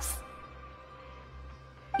bookshelves?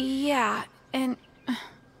 Yeah, and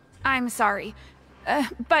I'm sorry,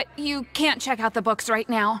 but you can't check out the books right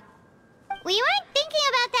now. We weren't thinking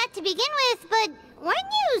about that to begin with, but weren't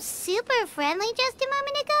you super friendly just a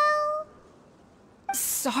moment ago?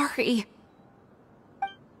 Sorry.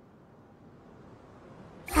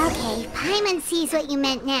 Okay, Paimon sees what you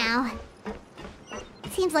meant now.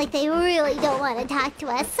 Seems like they really don't want to talk to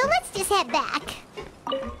us, so let's just head back.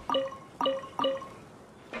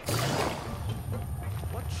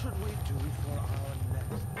 What should we do for our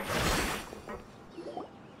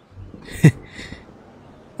next...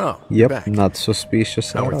 Oh, you're Yep, back. not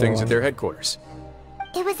suspicious How at are things all. at their headquarters?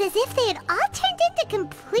 It was as if they had all turned into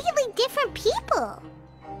completely different people.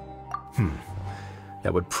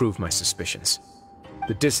 That would prove my suspicions.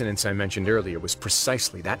 The dissonance I mentioned earlier was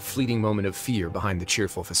precisely that fleeting moment of fear behind the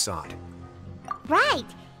cheerful facade. Right.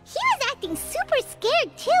 He was acting super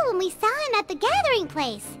scared too when we saw him at the gathering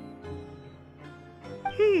place.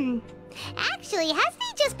 Actually, hasn't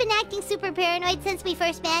he just been acting super paranoid since we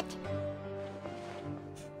first met?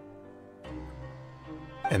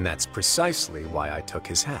 And that's precisely why I took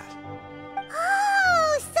his hat.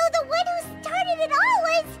 Oh, so the one who started it all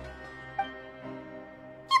was...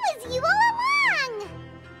 It was you all along!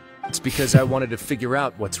 It's because I wanted to figure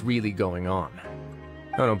out what's really going on.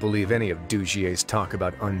 I don't believe any of Dugier's talk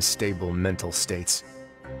about unstable mental states.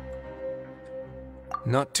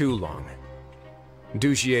 Not too long.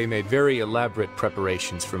 Dugier made very elaborate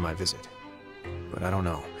preparations for my visit. But I don't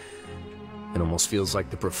know. It almost feels like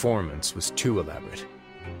the performance was too elaborate.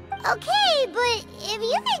 Okay, but if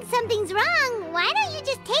you think something's wrong, why don't you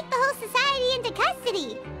just take the whole society into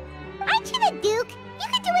custody? Aren't you the Duke? You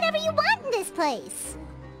can do whatever you want in this place.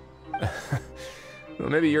 Well,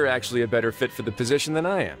 maybe you're actually a better fit for the position than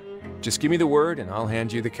I am. Just give me the word and I'll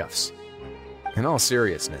hand you the cuffs. In all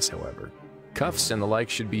seriousness, however, cuffs and the like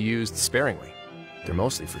should be used sparingly. They're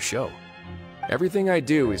mostly for show. Everything I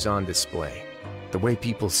do is on display. The way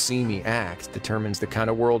people see me act determines the kind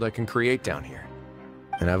of world I can create down here.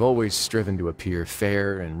 And I've always striven to appear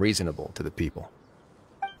fair and reasonable to the people.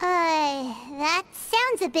 That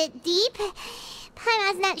sounds a bit deep.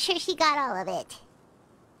 Paimon's not sure she got all of it.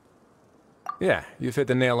 Yeah, you've hit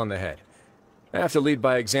the nail on the head. I have to lead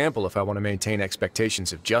by example if I want to maintain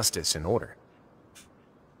expectations of justice and order.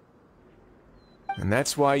 And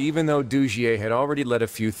that's why, even though Dugier had already let a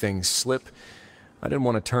few things slip, I didn't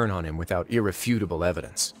want to turn on him without irrefutable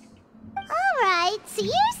evidence. Alright, so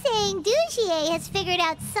you're saying Dugier has figured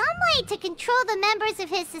out some way to control the members of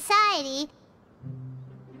his society.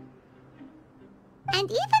 And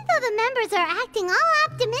even though the members are acting all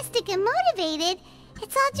optimistic and motivated,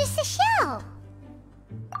 it's all just a show.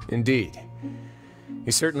 Indeed.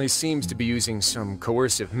 He certainly seems to be using some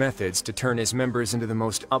coercive methods to turn his members into the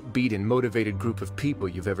most upbeat and motivated group of people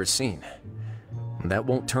you've ever seen. And that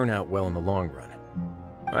won't turn out well in the long run.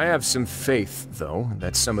 I have some faith, though,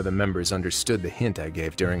 that some of the members understood the hint I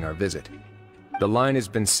gave during our visit. The line has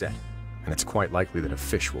been set, and it's quite likely that a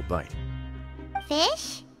fish will bite.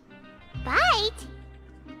 Fish? Bite?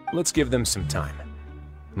 Let's give them some time.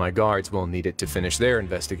 My guards will need it to finish their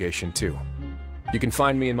investigation, too. You can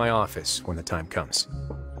find me in my office when the time comes.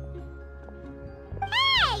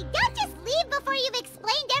 Hey! Don't just leave before you've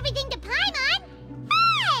explained everything to Paimon!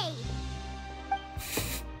 Hey!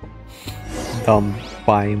 Dumb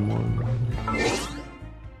Paimon.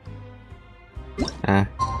 Ah.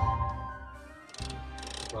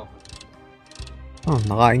 Oh,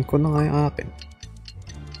 nakain ko na nga yung akin.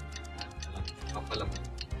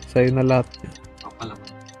 Sa'yo na lahat.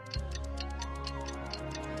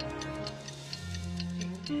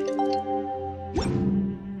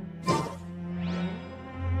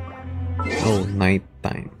 Oh, night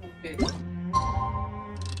time.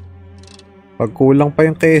 Pag kulang pa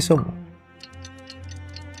yung keso mo.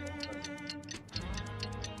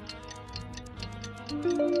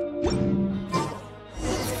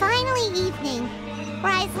 It's finally evening.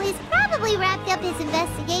 WRIOTHESLEY's probably wrapped up his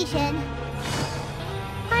investigation.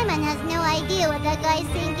 Paimon has no idea what that guy's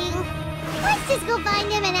thinking. Let's just go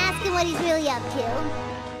find him and ask him what he's really up to.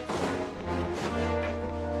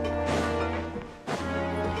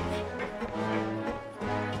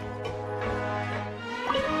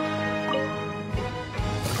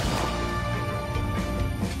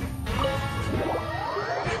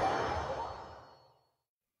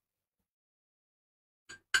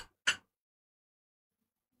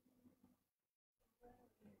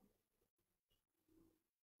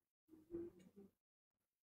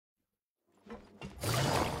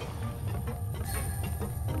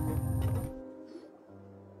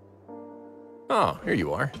 Oh, here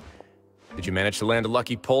you are. Did you manage to land a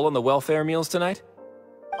lucky pull on the welfare meals tonight?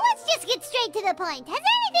 Let's just get straight to the point. Has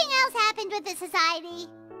anything else happened with the society?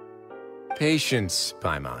 Patience,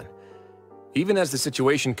 Paimon. Even as the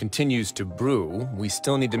situation continues to brew, we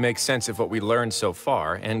still need to make sense of what we learned so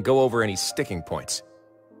far and go over any sticking points.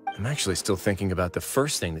 I'm actually still thinking about the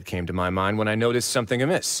first thing that came to my mind when I noticed something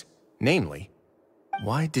amiss. Namely,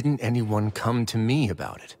 why didn't anyone come to me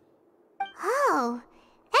about it? Oh,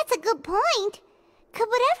 that's a good point. Could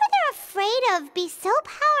whatever they're afraid of be so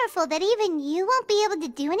powerful that even you won't be able to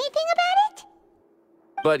do anything about it?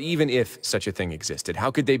 But even if such a thing existed, how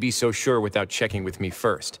could they be so sure without checking with me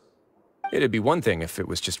first? It'd be one thing if it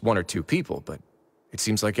was just one or two people, but it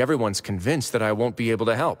seems like everyone's convinced that I won't be able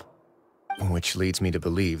to help. Which leads me to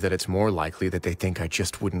believe that it's more likely that they think I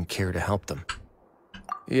just wouldn't care to help them.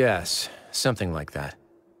 Yes, something like that.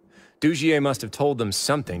 Dugier must have told them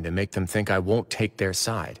something to make them think I won't take their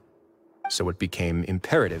side. So it became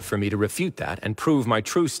imperative for me to refute that and prove my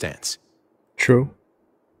true stance. True.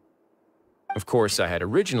 Of course, I had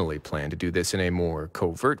originally planned to do this in a more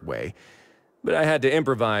covert way, but I had to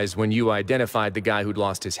improvise when you identified the guy who'd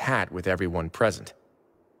lost his hat with everyone present.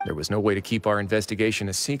 There was no way to keep our investigation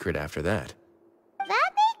a secret after that.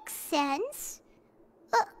 That makes sense.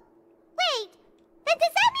 Wait, then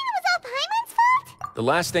does that mean it was all Paimon's fault? The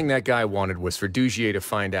last thing that guy wanted was for Dugier to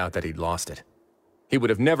find out that he'd lost it. He would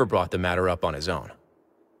have never brought the matter up on his own.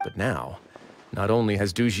 But now, not only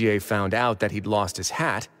has Dugier found out that he'd lost his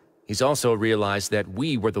hat, he's also realized that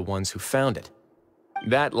we were the ones who found it.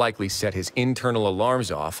 That likely set his internal alarms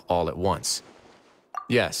off all at once.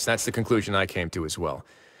 Yes, that's the conclusion I came to as well.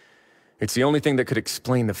 It's the only thing that could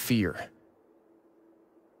explain the fear.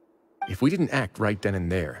 If we didn't act right then and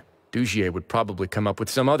there, Dugier would probably come up with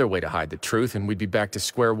some other way to hide the truth and we'd be back to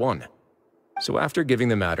square one. So after giving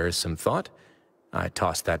the matter some thought, I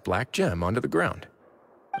tossed that black gem onto the ground.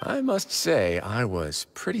 I must say, I was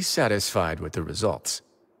pretty satisfied with the results.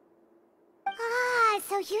 Ah,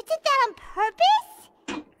 so you did that on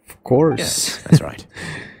purpose? Of course. Yes, that's right.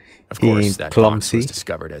 Of course, that box clumsy. was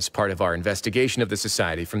discovered as part of our investigation of the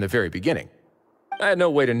society from the very beginning. I had no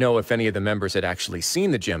way to know if any of the members had actually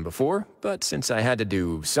seen the gem before, but since I had to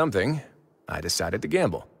do something, I decided to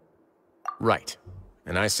gamble. Right.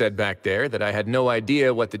 And I said back there that I had no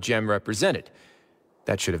idea what the gem represented.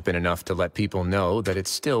 That should have been enough to let people know that it's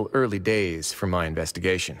still early days for my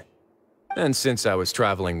investigation. And since I was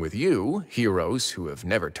traveling with you, heroes who have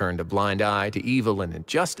never turned a blind eye to evil and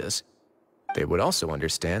injustice, they would also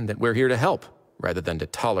understand that we're here to help, rather than to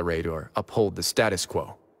tolerate or uphold the status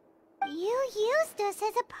quo. You used us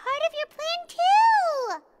as a part of your plan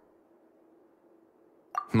too!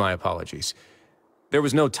 My apologies. There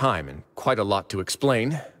was no time and quite a lot to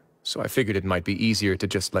explain, so I figured it might be easier to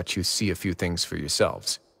just let you see a few things for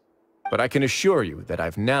yourselves. But I can assure you that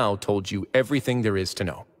I've now told you everything there is to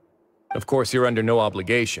know. Of course, you're under no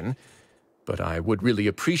obligation, but I would really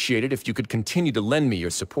appreciate it if you could continue to lend me your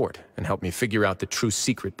support and help me figure out the true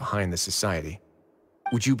secret behind the society.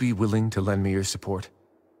 Would you be willing to lend me your support?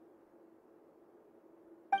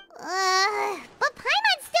 But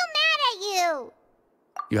Paimon's still mad at you!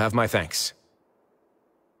 You have my thanks.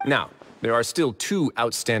 Now, there are still 2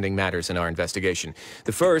 outstanding matters in our investigation.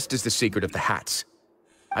 The first is the secret of the hats.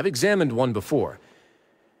 I've examined one before.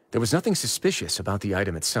 There was nothing suspicious about the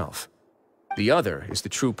item itself. The other is the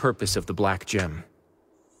true purpose of the black gem.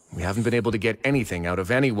 We haven't been able to get anything out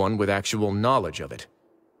of anyone with actual knowledge of it.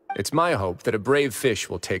 It's my hope that a brave fish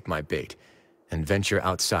will take my bait and venture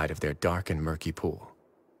outside of their dark and murky pool.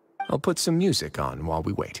 I'll put some music on while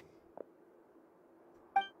we wait.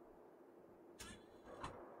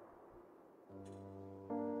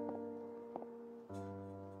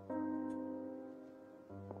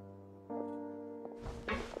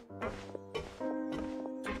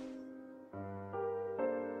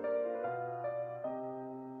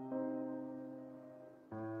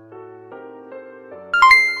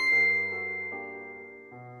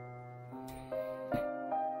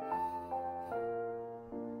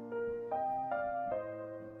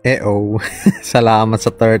 Eh-oh. Salamat sa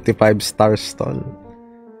 35 stars stall.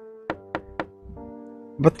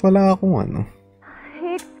 Ba't wala akong ano?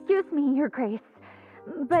 Excuse me, Your Grace.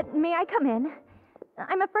 But may I come in?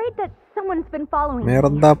 I'm afraid that someone's been following me.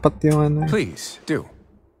 Meron dapat yung ano. Please, do.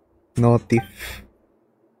 Notif.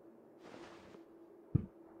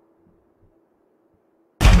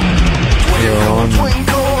 Yun.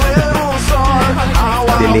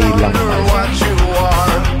 Delay lang.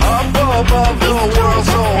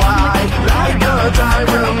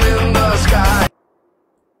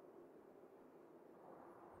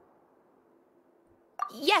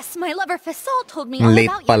 Yes, my lover Fasol told me all Late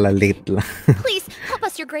about pala, you. late lang. Please, help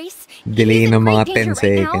us, Your Grace. Delay He's in ng mga great 10 danger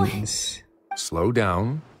right now. seconds. Slow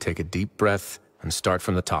down, take a deep breath, and start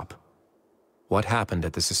from the top. What happened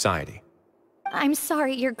at the society? I'm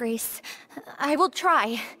sorry, Your Grace. I will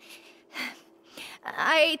try.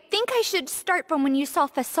 I think I should start from when you saw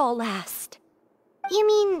Fasol last. You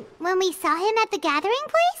mean when we saw him at the gathering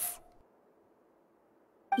place?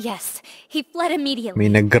 Yes, he fled immediately. May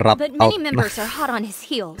nag-rat but out many na. members are hot on his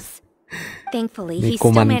heels. Thankfully, May he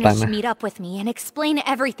still kumanta managed na. to meet up with me and explain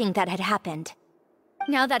everything that had happened.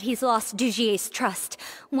 Now that he's lost Dugier's trust,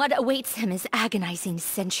 what awaits him is agonizing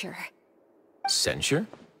censure. Censure?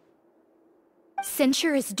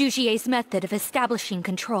 Censure is Dugier's method of establishing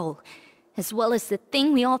control, as well as the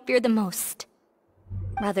thing we all fear the most.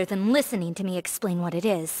 Rather than listening to me explain what it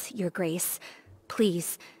is, Your Grace,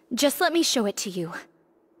 please, just let me show it to you.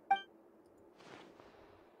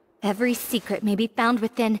 Every secret may be found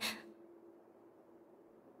within...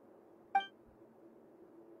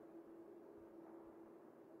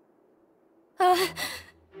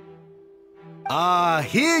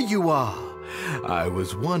 Here you are. I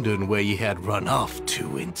was wondering where you had run off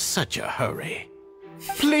to in such a hurry.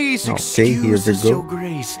 Please excuse us, Your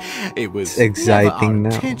Grace. It was exciting never our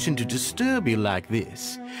now. intention to disturb you like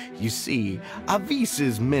this. You see,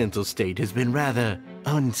 Avisa's mental state has been rather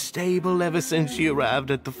unstable ever since she arrived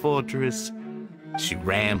at the fortress. She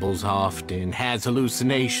rambles often, has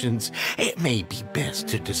hallucinations. It may be best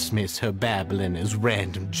to dismiss her babbling as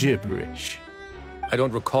random gibberish. I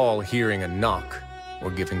don't recall hearing a knock or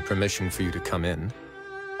giving permission for you to come in.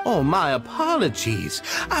 Oh, my apologies.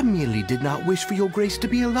 I merely did not wish for Your Grace to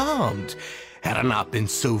be alarmed. Had I not been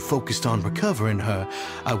so focused on recovering her,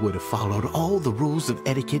 I would have followed all the rules of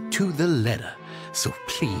etiquette to the letter. So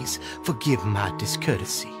please, forgive my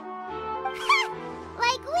discourtesy.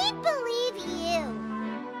 Like we'd believe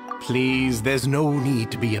you. Please, there's no need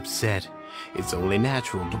to be upset. It's only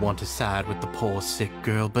natural to want to side with the poor sick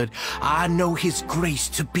girl, but I know His Grace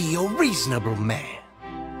to be a reasonable man.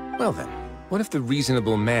 Well then, what if the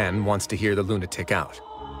reasonable man wants to hear the lunatic out?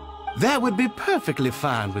 That would be perfectly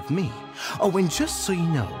fine with me. Oh, and just so you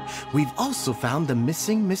know, we've also found the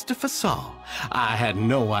missing Mr. Fasol. I had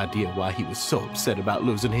no idea why he was so upset about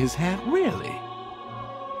losing his hat, really.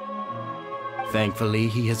 Thankfully,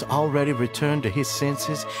 he has already returned to his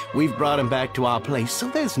senses. We've brought him back to our place, so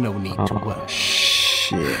there's no need to worry.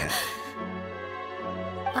 Shit.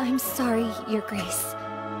 I'm sorry, Your Grace.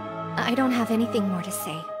 I don't have anything more to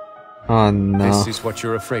say. Oh no. This is what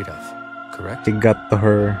you're afraid of, correct? He got to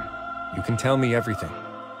her. You can tell me everything.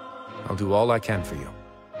 I'll do all I can for you.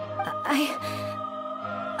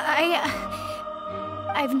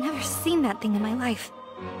 I've never seen that thing in my life.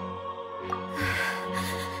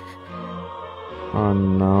 Oh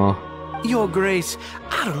no. Your Grace,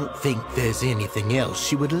 I don't think there's anything else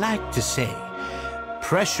she would like to say.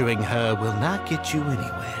 Pressuring her will not get you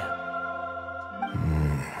anywhere.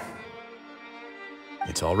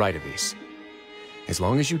 It's all right, Avis. As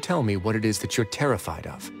long as you tell me what it is that you're terrified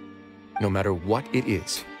of. No matter what it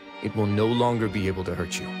is, it will no longer be able to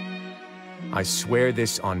hurt you. I swear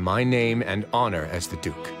this on my name and honor as the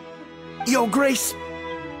Duke. Your Grace,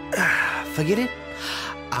 forget it.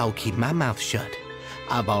 I'll keep my mouth shut.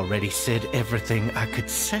 I've already said everything I could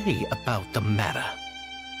say about the matter.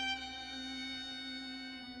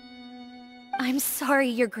 I'm sorry,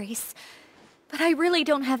 Your Grace, but I really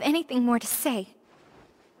don't have anything more to say.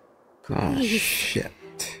 Oh, Please, shit.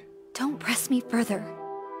 don't press me further.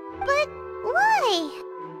 But why?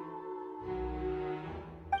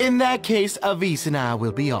 In that case, Avis and I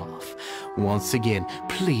will be off. Once again,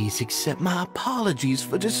 please accept my apologies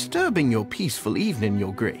for disturbing your peaceful evening,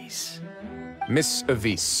 Your Grace. Miss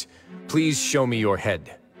Avis, please show me your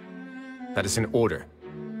head. That is an order.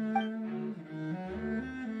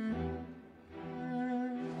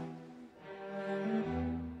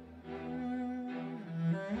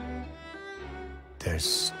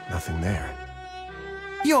 There's nothing there.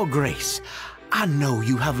 Your Grace, I know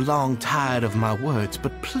you have long tired of my words,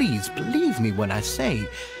 but please believe me when I say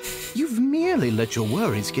you've merely let your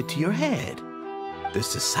worries get to your head. The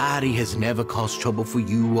Society has never caused trouble for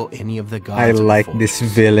you or any of the guards. I like this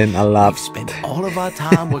villain a lot. We've spent all of our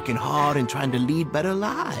time working hard and trying to lead better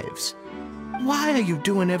lives. Why are you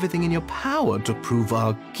doing everything in your power to prove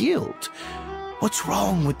our guilt? What's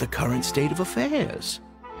wrong with the current state of affairs?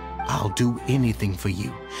 I'll do anything for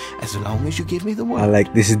you, as long as you give me the word. I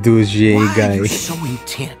like this Dougier Why guy. are you so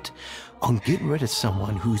intent on getting rid of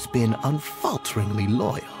someone who's been unfalteringly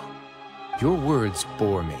loyal? Your words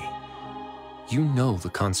bore me. You know the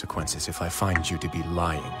consequences if I find you to be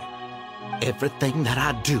lying. Everything that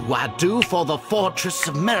I do for the Fortress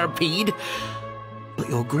of Meripede. But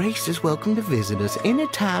Your Grace is welcome to visit us any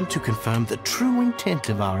time to confirm the true intent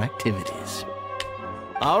of our activities.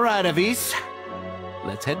 All right, Avis.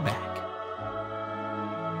 Let's head back.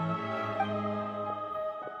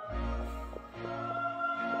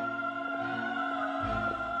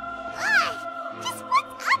 Just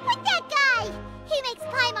what's up with that guy? He makes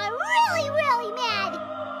Paimon really, really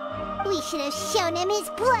mad. We should have shown him his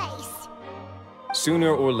place.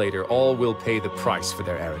 Sooner or later, all will pay the price for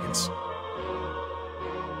their arrogance.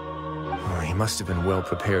 Oh, he must have been well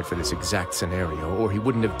prepared for this exact scenario, or he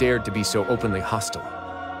wouldn't have dared to be so openly hostile.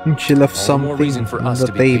 She left All the more reason something for on us the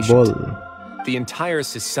to be table. patient. The entire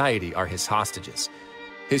society are his hostages.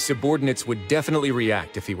 His subordinates would definitely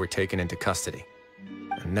react if he were taken into custody.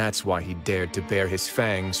 And that's why he dared to bare his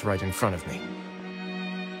fangs right in front of me.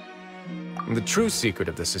 The true secret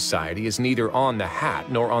of the society is neither on the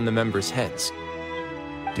hat nor on the members' heads.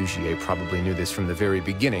 Dougier probably knew this from the very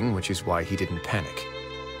beginning, which is why he didn't panic.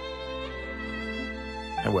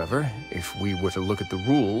 However, if we were to look at the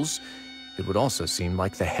rules, it would also seem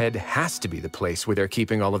like the head has to be the place where they're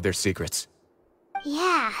keeping all of their secrets.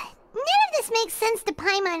 Yeah, none of this makes sense to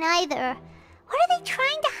Paimon either. What are they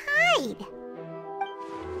trying to hide?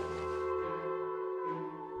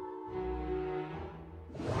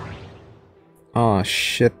 Oh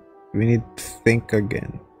shit. We need to think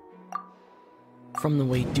again. From the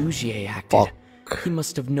way Dougier acted, he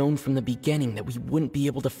must have known from the beginning that we wouldn't be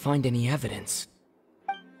able to find any evidence.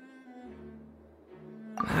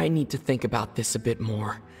 I need to think about this a bit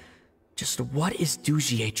more. Just what is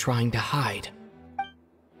Dougier trying to hide?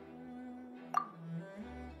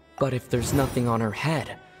 But if there's nothing on her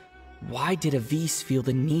head, why did Avis feel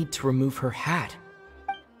the need to remove her hat?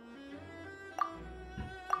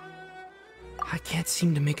 I can't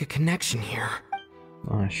seem to make a connection here.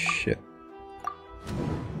 Oh shit.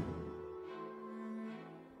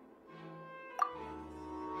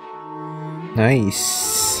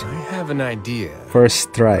 Nice. I have an idea.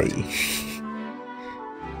 First try. Huh?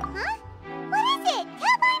 What is it?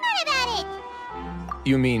 Tell Paimon about it!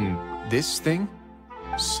 You mean this thing?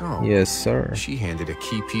 So, Yes, sir. she handed a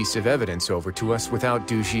key piece of evidence over to us without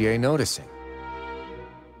Dougier noticing.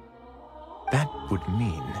 That would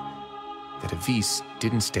mean that Avis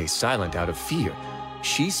didn't stay silent out of fear.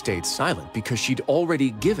 She stayed silent because she'd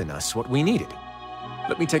already given us what we needed.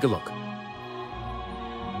 Let me take a look.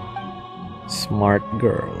 Smart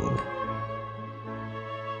girl.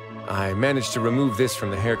 I managed to remove this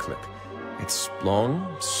from the hair clip. It's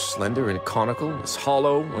long, slender, and conical. It's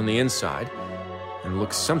hollow on the inside, and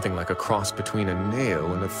looks something like a cross between a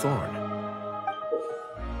nail and a thorn.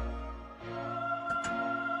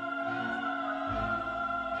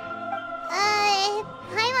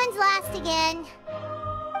 Paimon's lost again.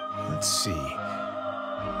 Let's see.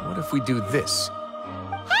 What if we do this?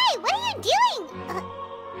 Hey, what are you doing?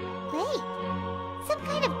 Wait. Some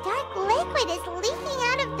kind of dark liquid is leaking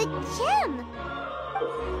out of the gem.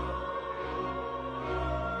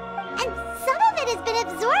 And some of it has been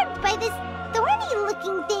absorbed by this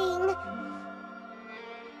thorny-looking thing.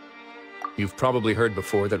 You've probably heard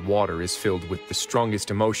before that water is filled with the strongest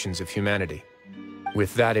emotions of humanity.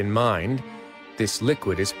 With that in mind, this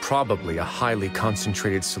liquid is probably a highly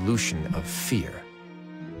concentrated solution of fear.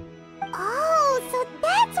 Oh, so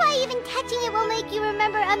that's why even touching it will make you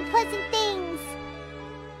remember unpleasant things.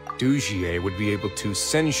 Dujier would be able to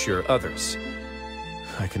censure others.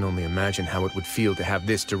 I can only imagine how it would feel to have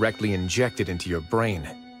this directly injected into your brain.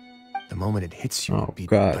 The moment it hits you, it'd be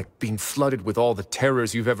like being flooded with all the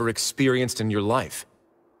terrors you've ever experienced in your life.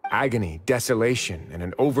 Agony, desolation, and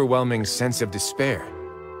an overwhelming sense of despair.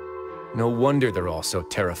 No wonder they're all so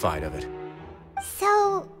terrified of it.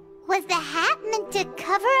 So, was the hat meant to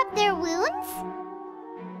cover up their wounds?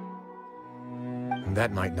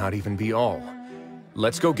 That might not even be all.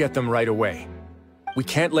 Let's go get them right away. We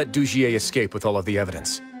can't let Dujier escape with all of the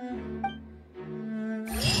evidence.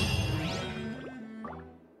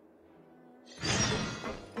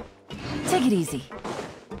 Take it easy.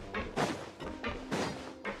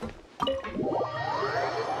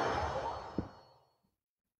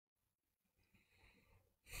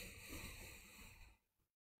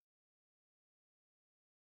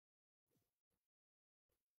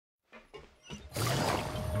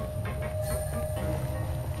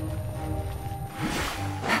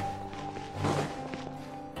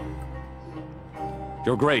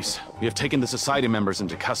 Your Grace, we have taken the Society members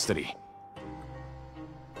into custody.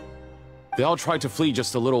 They all tried to flee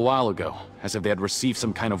just a little while ago, as if they had received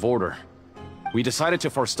some kind of order. We decided to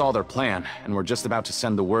forestall their plan, and were just about to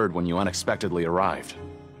send the word when you unexpectedly arrived.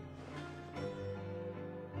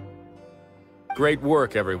 Great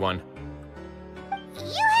work, everyone.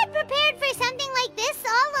 You had prepared for something like this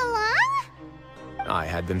all along? I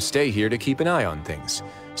had them stay here to keep an eye on things,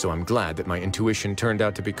 so I'm glad that my intuition turned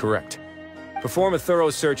out to be correct. Perform a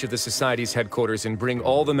thorough search of the Society's headquarters and bring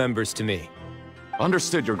all the members to me.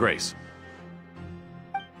 Understood, Your Grace.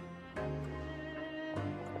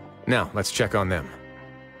 Now, let's check on them.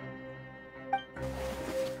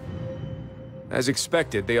 As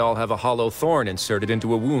expected, they all have a hollow thorn inserted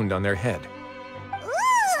into a wound on their head.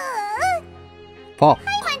 Ooh! Fuck.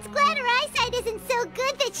 Paimon's glad her eyesight isn't so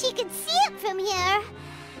good that she can see it from here.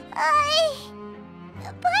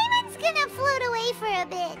 Paimon's gonna float away for a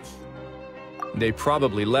bit. They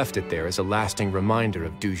probably left it there as a lasting reminder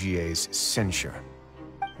of Dujier's censure.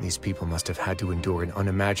 These people must have had to endure an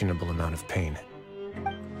unimaginable amount of pain.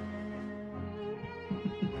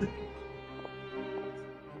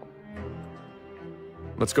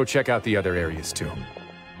 Let's go check out the other areas too.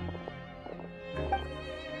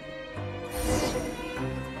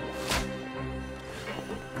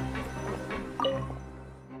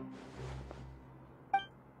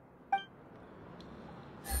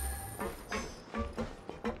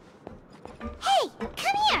 Hey,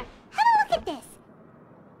 come here! Have a look at this!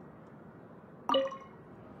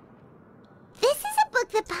 This is a book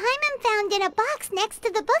that Paimon found in a box next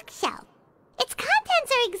to the bookshelf. Its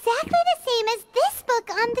contents are exactly the same as this book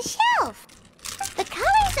on the shelf. The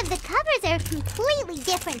colors of the covers are completely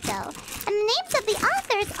different, though, and the names of the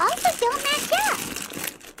authors also don't match up.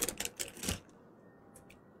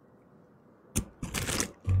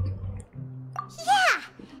 Yeah,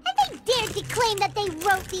 and they dared to claim that they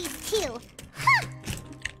wrote these too. Huh!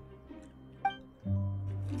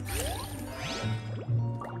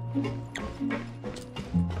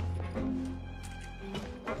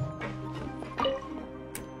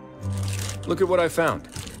 Look at what I found.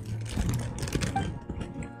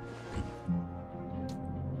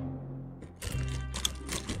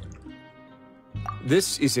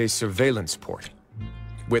 This is a surveillance port.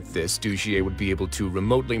 With this, Dujier would be able to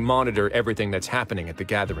remotely monitor everything that's happening at the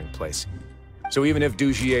gathering place. So even if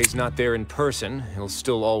Dujier's not there in person, he'll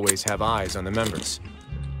still always have eyes on the members.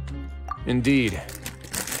 Indeed.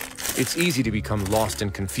 It's easy to become lost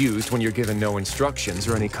and confused when you're given no instructions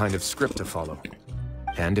or any kind of script to follow.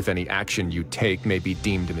 And if any action you take may be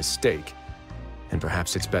deemed a mistake, then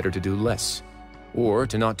perhaps it's better to do less, or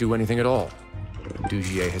to not do anything at all.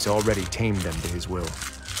 Dujier has already tamed them to his will.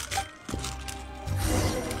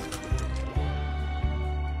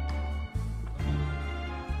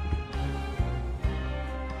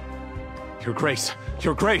 Your Grace!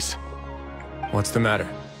 Your Grace! What's the matter?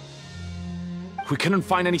 We couldn't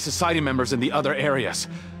find any society members in the other areas.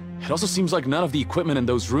 It also seems like none of the equipment in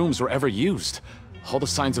those rooms were ever used. All the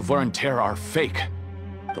signs of wear and tear are fake.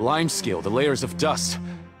 The lime scale, the layers of dust,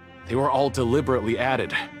 they were all deliberately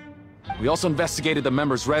added. We also investigated the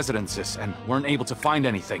members' residences and weren't able to find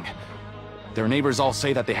anything. Their neighbors all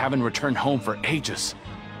say that they haven't returned home for ages.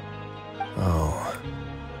 Oh.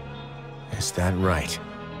 Is that right?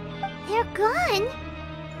 They're gone?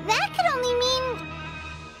 That could only mean...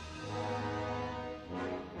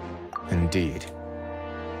 Indeed.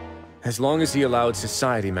 As long as he allowed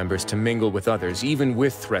society members to mingle with others, even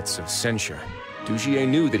with threats of censure, Dugier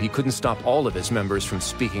knew that he couldn't stop all of his members from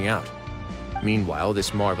speaking out. Meanwhile,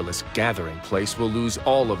 this marvelous gathering place will lose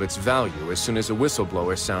all of its value as soon as a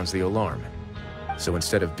whistleblower sounds the alarm. So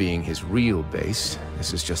instead of being his real base,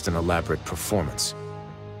 this is just an elaborate performance.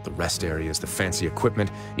 The rest areas, the fancy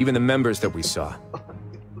equipment, even the members that we saw,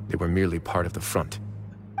 they were merely part of the front.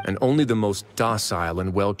 And only the most docile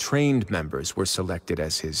and well-trained members were selected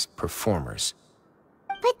as his performers.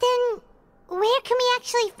 But then, where can we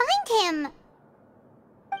actually find him?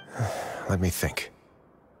 Let me think.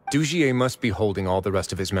 Dugier must be holding all the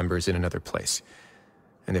rest of his members in another place.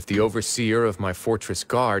 And if the overseer of my fortress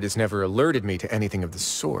guard has never alerted me to anything of the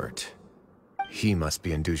sort, he must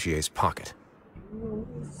be in Dugier's pocket.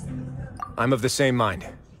 I'm of the same mind.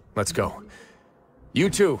 Let's go. You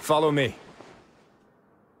two, follow me.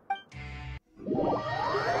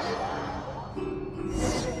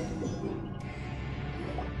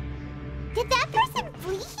 Did that person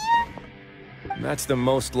flee here? That's the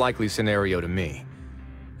most likely scenario to me.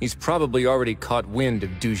 He's probably already caught wind of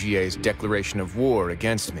Dugier's declaration of war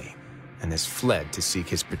against me, and has fled to seek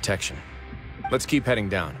his protection. Let's keep heading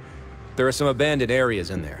down. There are some abandoned areas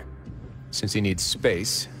in there. Since he needs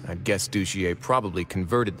space, I'd guess Dugier probably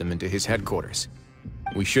converted them into his headquarters.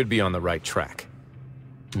 We should be on the right track.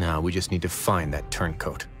 Now we just need to find that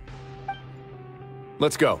turncoat.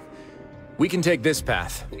 Let's go. We can take this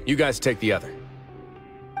path. You guys take the other.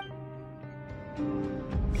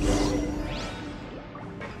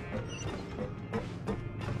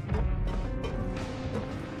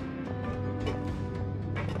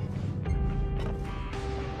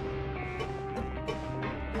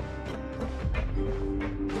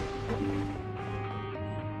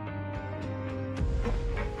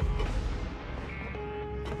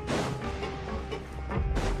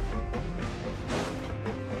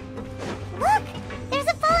 Look! There's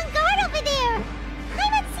a fallen guard over there!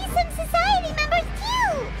 I must see some society members too!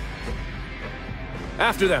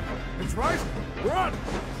 After them! It's right! Run!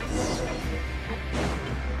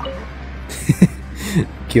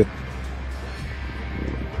 Cute.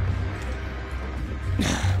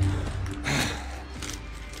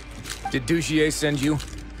 Did Dugier send you?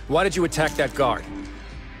 Why did you attack that guard?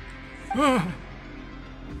 Come on!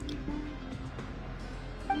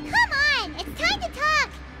 It's time to talk!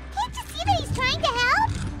 Can't you see that he's trying to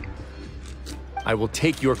help? I will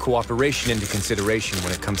take your cooperation into consideration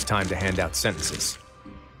when it comes time to hand out sentences.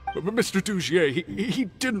 But Mr. Dugier, he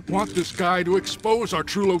didn't want this guy to expose our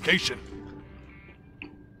true location.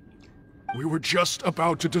 We were just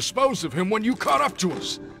about to dispose of him when you caught up to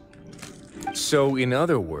us. So, in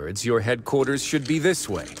other words, your headquarters should be this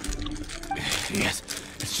way. Yes,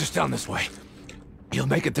 it's just down this way. You'll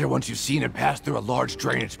make it there once you've seen it pass through a large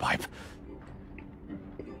drainage pipe.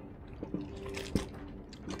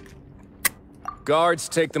 Guards,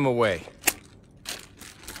 take them away.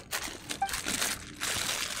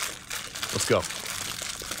 Let's go.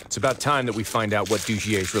 It's about time that we find out what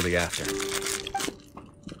Dugier's really after.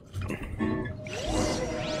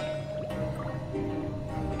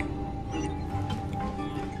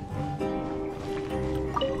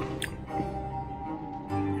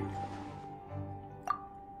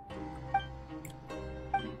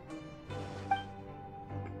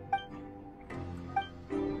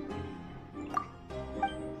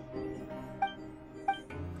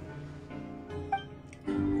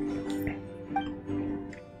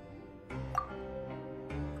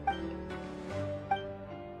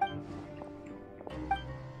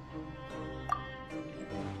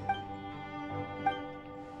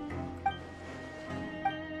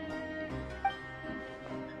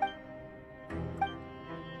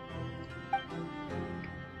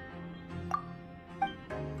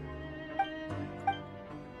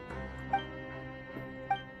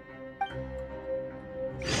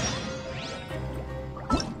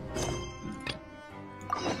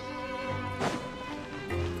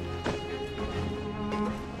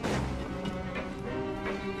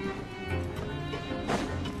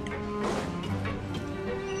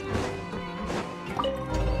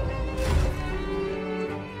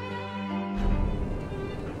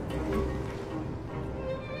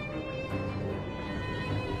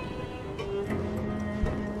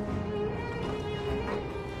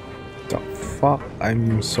 fuck?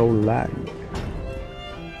 I'm so lag.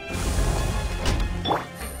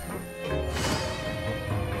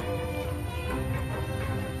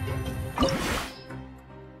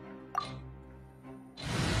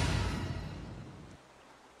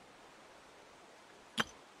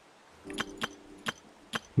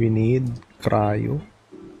 We need cryo.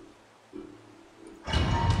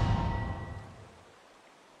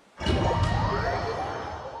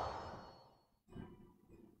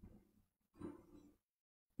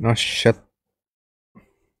 Oh shit.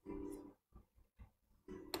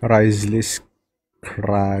 Riseless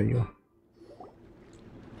cryo.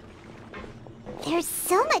 There's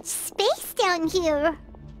so much space down here.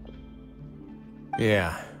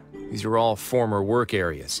 Yeah, these are all former work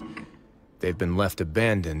areas. They've been left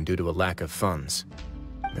abandoned due to a lack of funds.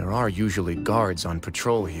 There are usually guards on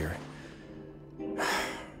patrol here.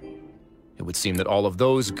 It would seem that all of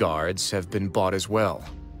those guards have been bought as well.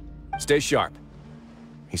 Stay sharp.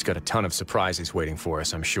 He's got a ton of surprises waiting for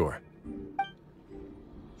us, I'm sure.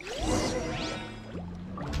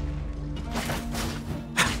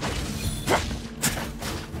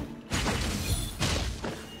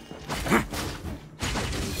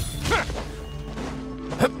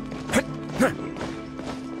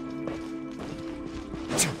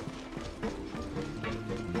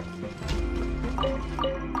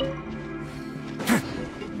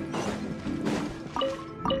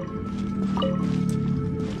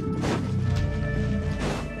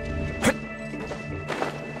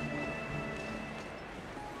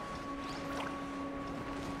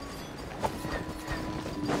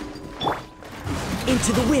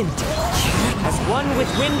 Into the wind, as one with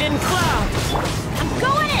wind and cloud. I'm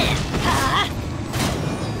going in!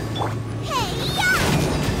 Hey,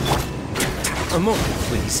 A moment,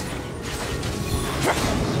 please.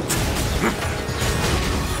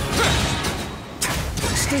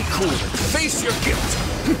 Stay cool and face your guilt.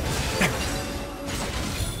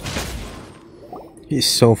 He's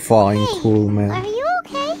so fucking cool, man. Are you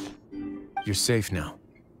okay? You're safe now.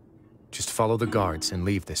 Just follow the guards and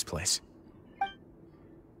leave this place.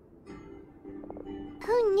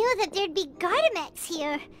 Who knew that there'd be Gardamex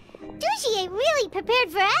here? Dougier really prepared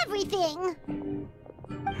for everything.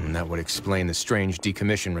 And that would explain the strange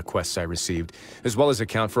decommission requests I received, as well as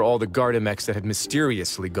account for all the Gardamex that had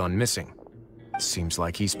mysteriously gone missing. Seems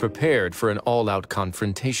like he's prepared for an all-out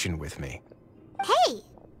confrontation with me. Hey,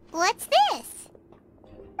 what's this?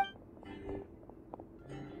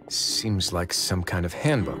 Seems like some kind of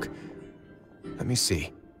handbook. Let me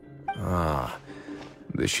see. Ah,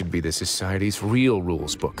 this should be the Society's real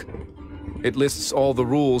rules book. It lists all the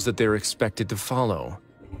rules that they're expected to follow.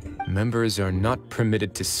 Members are not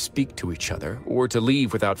permitted to speak to each other or to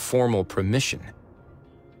leave without formal permission.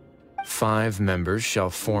 5 members shall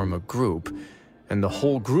form a group, and the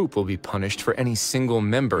whole group will be punished for any single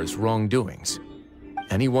member's wrongdoings.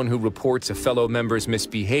 Anyone who reports a fellow member's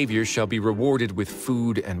misbehavior shall be rewarded with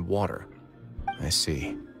food and water. I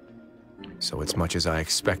see. So it's much as I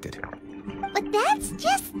expected. But that's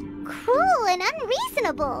just cruel and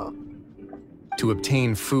unreasonable. To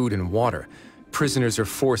obtain food and water, prisoners are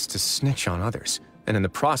forced to snitch on others, and in the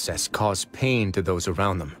process cause pain to those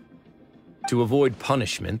around them. To avoid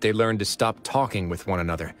punishment, they learn to stop talking with one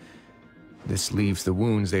another. This leaves the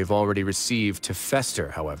wounds they've already received to fester,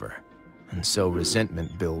 however, and so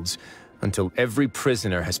resentment builds until every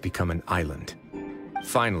prisoner has become an island.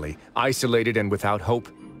 Finally, isolated and without hope,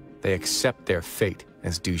 they accept their fate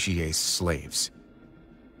as Dougier's slaves.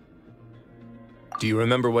 Do you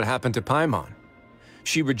remember what happened to Paimon?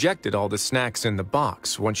 She rejected all the snacks in the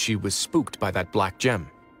box once she was spooked by that black gem.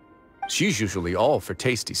 She's usually all for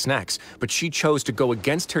tasty snacks, but she chose to go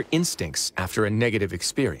against her instincts after a negative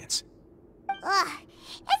experience. Ugh,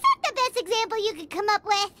 is that the best example you could come up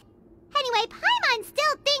with? Anyway, Paimon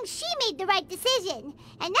still thinks she made the right decision,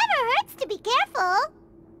 and never hurts to be careful.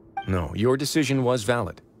 No, your decision was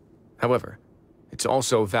valid. However, it's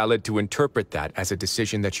also valid to interpret that as a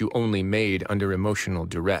decision that you only made under emotional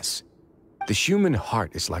duress. The human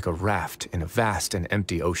heart is like a raft in a vast and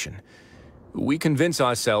empty ocean. We convince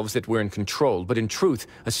ourselves that we're in control, but in truth,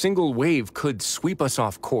 a single wave could sweep us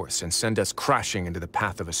off course and send us crashing into the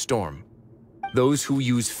path of a storm. Those who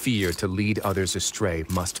use fear to lead others astray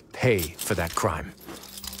must pay for that crime.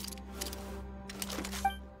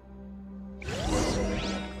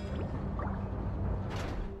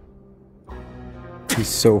 He's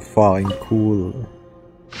so fucking cool.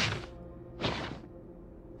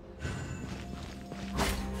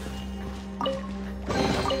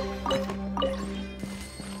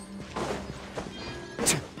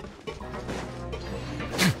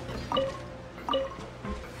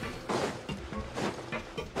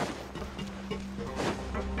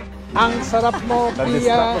 Ang sarap mo,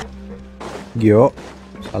 Pia. Gyo.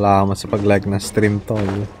 Salamat sa pag-like na stream, tol.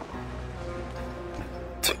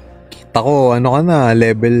 Kita ko, ano ka na?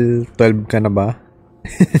 Level 12 ka na ba?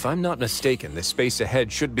 If I'm not mistaken, the space ahead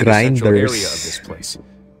should be the central area of this place.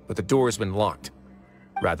 But the door has been locked.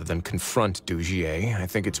 Rather than confront Dugier, I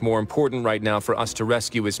think it's more important right now for us to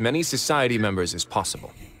rescue as many society members as possible.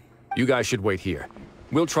 You guys should wait here.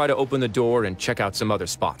 We'll try to open the door and check out some other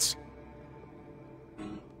spots.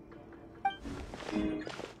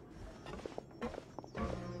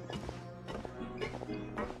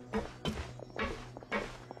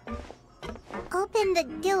 Open the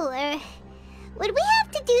door. Would we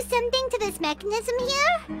have to do something to this mechanism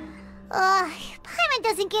here? Paimon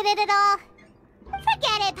doesn't get it at all.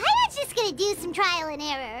 Forget it, Paimon's just gonna do some trial and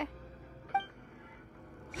error.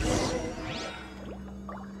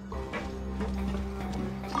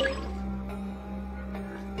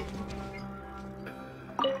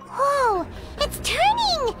 Whoa, it's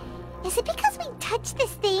turning! Is it because we touched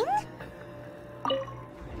this thing?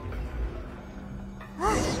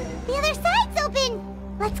 The other side's open!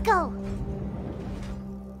 Let's go.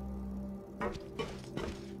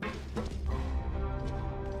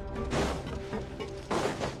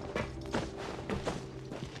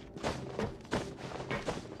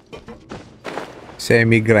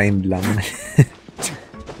 Semi-grind lang.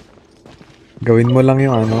 Gawin mo lang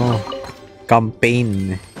yung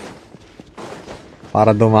campaign.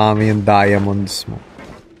 Para dumami yung diamonds mo.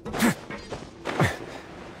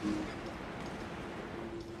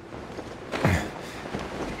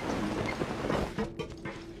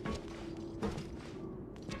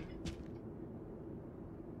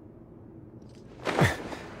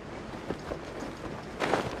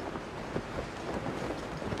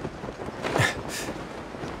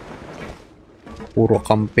 Puro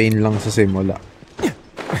campaign lang sa simula.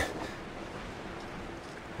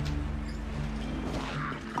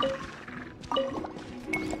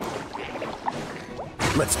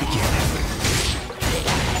 Let's begin.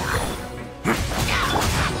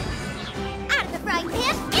 Out of the frying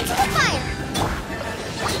pan, into the fire!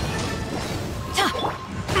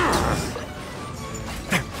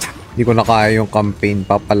 Hindi ko na kaya yung campaign,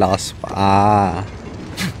 papalakas pa.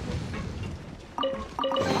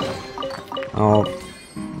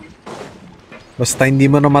 Basta hindi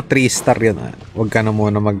mo na ma-3-star yun, huwag ka na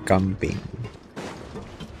muna mag-camping.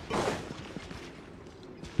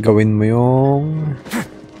 Gawin mo yung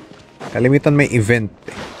kalimitan may event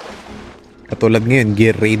Katulad ngayon,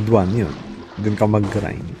 Gear Raid 1 yun. Doon ka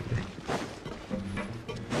mag-grind.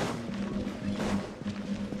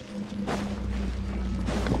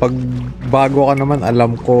 Kapag bago ka naman,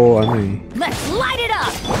 alam ko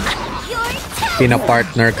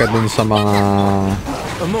pina-partner ka dun sa mga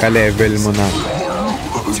ka-level mo na.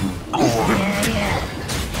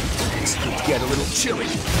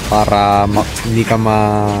 Para hindi ka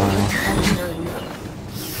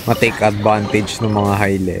ma-take advantage ng mga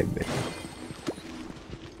high level.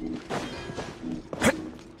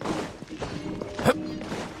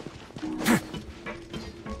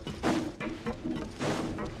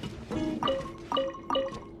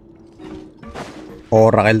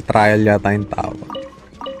 Oracle trial yata yung tawag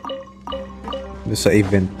doon sa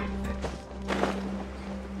event.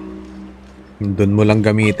 Doon mo lang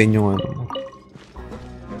gamitin yung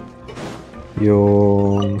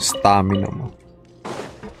yung stamina mo.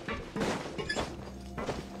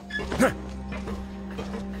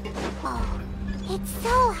 It's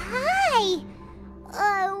so high.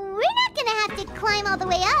 We're not gonna have to climb all the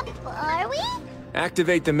way up, are we?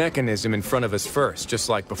 Activate the mechanism in front of us first, just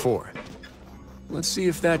like before. Let's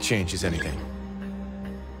see if that changes anything.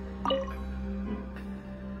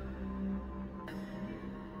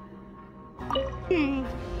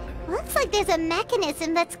 Looks like there's a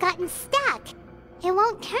mechanism that's gotten stuck. It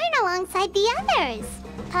won't turn alongside the others.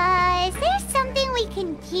 Is there something we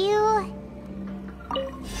can do?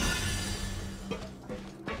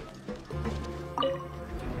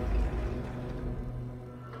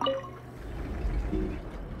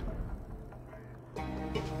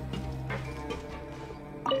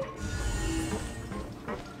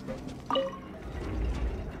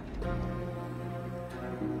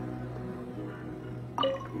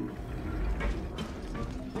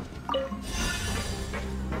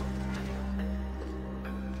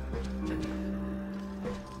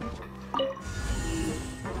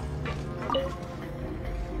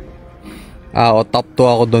 Top 2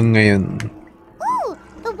 ako doon ngayon. Ooh,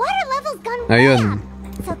 the water level's gone Ayun.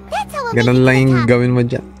 So that's how Ganun lang yung gawin mo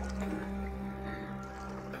dyan.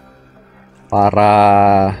 Para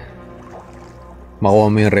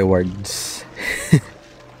makuha mo yung rewards.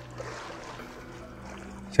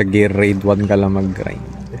 Kasi Sa gear raid 1 ka lang mag-grind.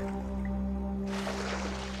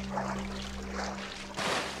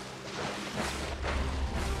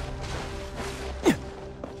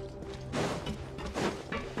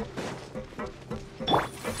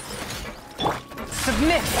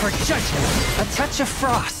 Submit for judgment. A touch of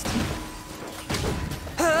frost.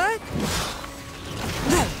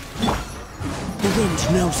 The wind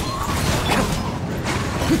knows me.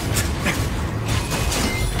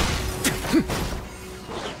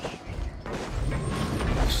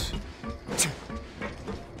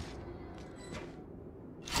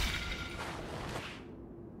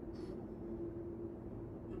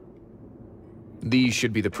 These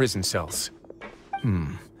should be the prison cells.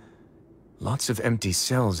 Lots of empty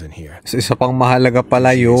cells in here. So, isa pang mahalaga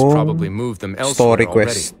pala yung probably moved them story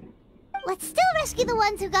elsewhere quest. Let's still rescue the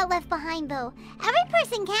ones who got left behind, though. Every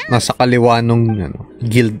person counts. Nasa kaliwa nung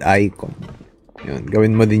guild icon. Yun,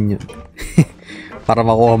 gawin mo din yun. Para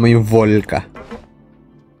makuha mo yung Volca.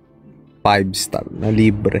 5-star na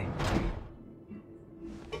libre.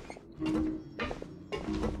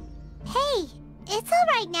 Hey, it's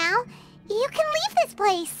alright now. You can leave this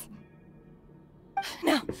place.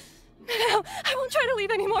 No, I won't try to leave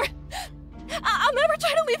anymore. I'll never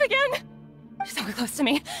try to leave again. So close to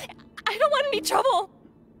me. I don't want any trouble.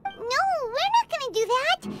 No, we're not gonna do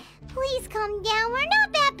that. Please calm down. We're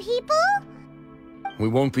not bad people. We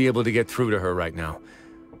won't be able to get through to her right now.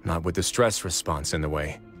 Not with the stress response in the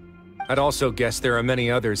way. I'd also guess there are many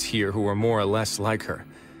others here who are more or less like her.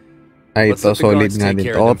 Ay, Let's ito let the solid guards nga take din.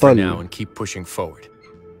 care of them for Tol. now and keep pushing forward.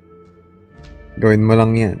 Gawin mo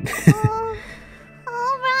lang yan.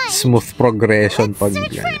 Smooth progression pag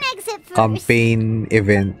campaign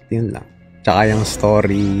event. Yun lang. Tsaka yung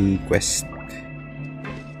story quest.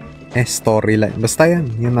 Storyline. Basta yan.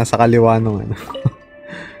 Yung nasa kaliwa nung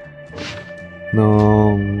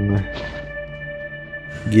nung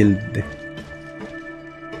guild.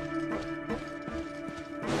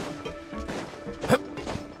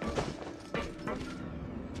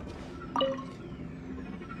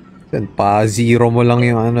 Yan, pa-zero mo lang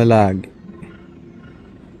yung lagi.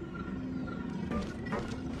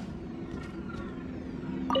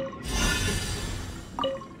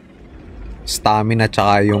 Stamina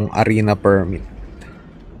tsaka yung arena permit.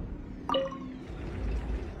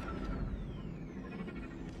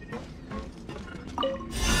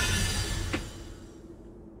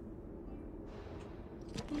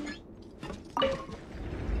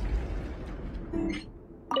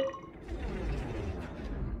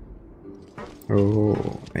 Oh,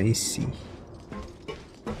 I see.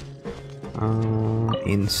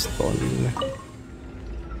 Install.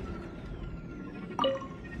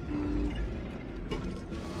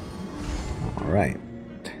 Alright.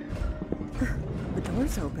 The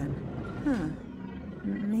door's open. Huh.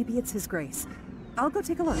 Maybe it's His Grace. I'll go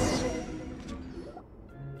take a look.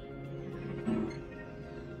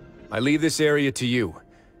 I leave this area to you.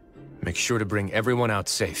 Make sure to bring everyone out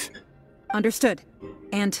safe. Understood.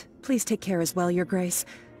 And please take care as well, Your Grace.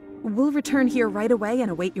 We'll return here right away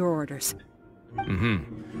and await your orders.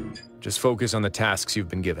 Just focus on the tasks you've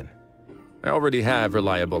been given. I already have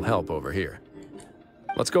reliable help over here.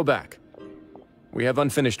 Let's go back. We have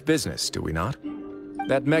unfinished business, do we not?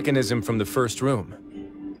 That mechanism from the first room.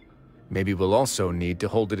 Maybe we'll also need to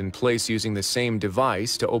hold it in place using the same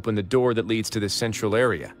device to open the door that leads to the central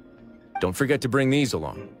area. Don't forget to bring these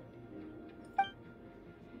along.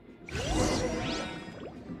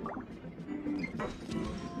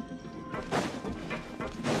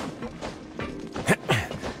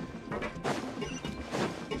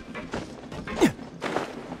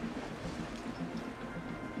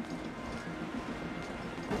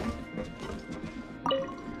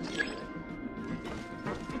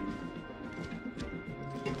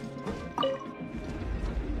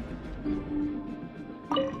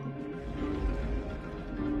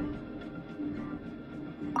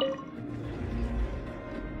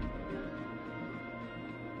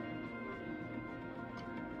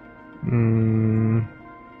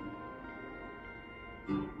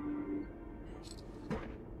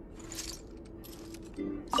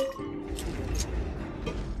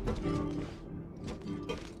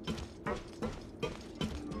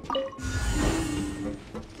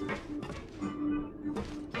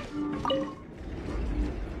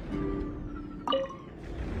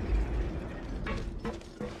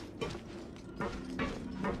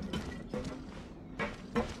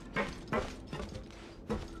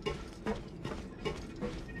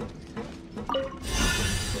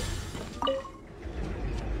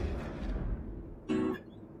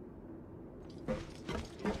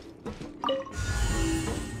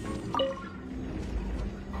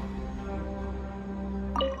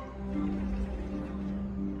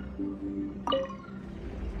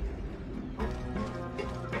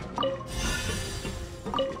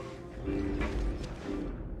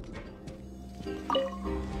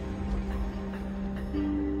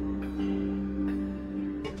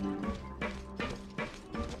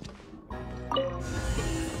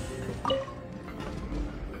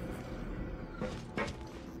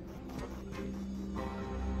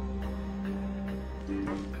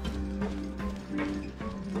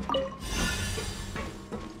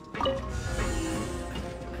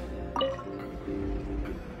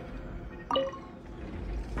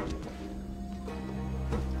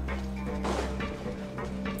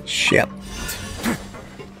 Shit.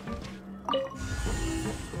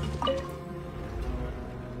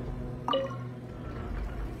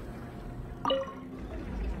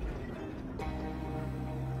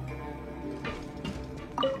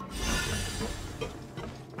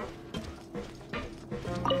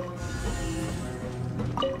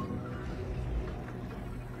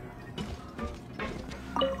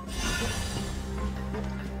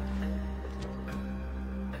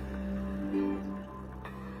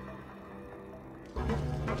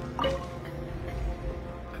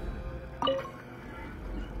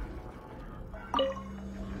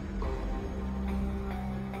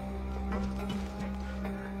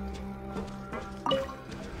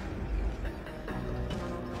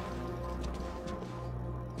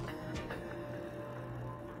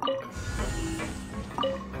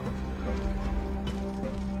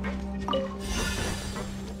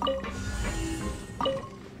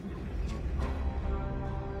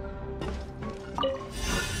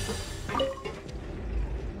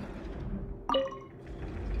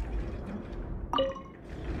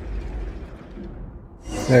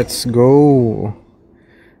 Let's go.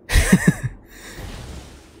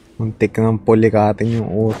 Muntik nang pulikatin yung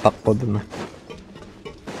utak ko dun.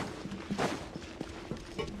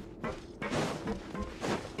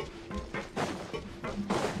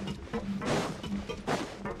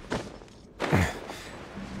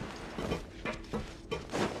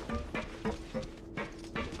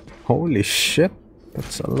 Holy shit,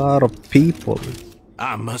 that's a lot of people.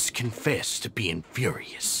 I must confess to being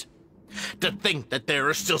furious. To think that there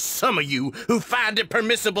are still some of you who find it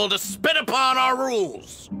permissible to spit upon our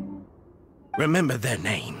rules. Remember their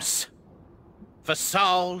names.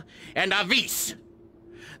 Fasal and Avis.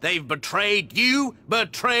 They've betrayed you,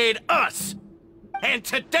 betrayed us. And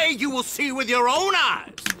today you will see with your own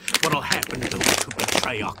eyes what'll happen to those who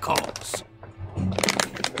betray our cause.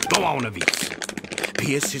 Go on, Avis.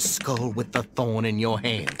 Pierce his skull with the thorn in your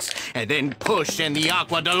hands, and then push in the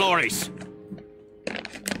Aqua Dolores.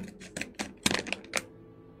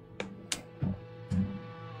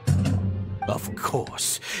 Of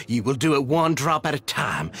course, you will do it one drop at a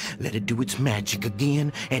time. Let it do its magic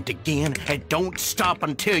again and again, and don't stop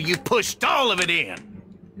until you've pushed all of it in.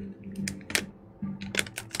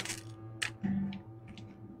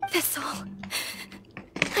 Thistle,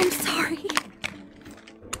 I'm sorry.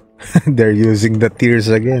 They're using the tears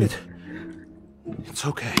again. It's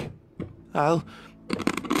okay. I'll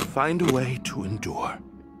find a way to endure.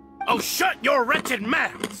 Oh, shut your wretched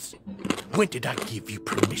mouths! When did I give you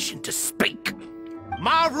permission to speak?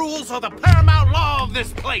 My rules are the paramount law of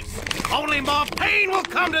this place. Only more pain will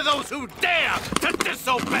come to those who dare to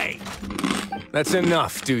disobey. That's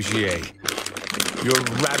enough, Dugier. Your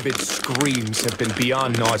rabid screams have been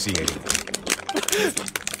beyond nauseating.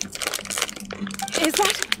 Is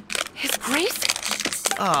that His Grace?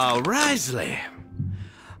 Oh, Wriothesley.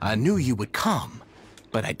 I knew you would come,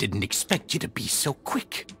 but I didn't expect you to be so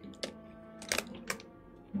quick.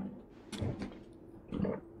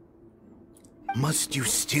 Must you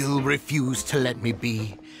still refuse to let me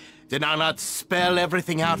be? Did I not spell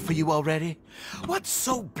everything out for you already? What's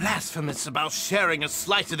so blasphemous about sharing a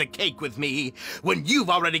slice of the cake with me when you've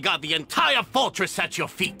already got the entire fortress at your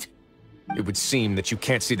feet? It would seem that you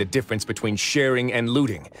can't see the difference between sharing and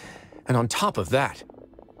looting. And on top of that,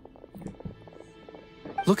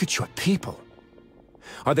 look at your people.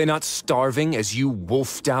 Are they not starving as you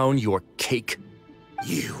wolf down your cake?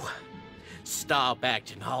 You. Stop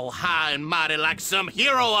acting all high and mighty like some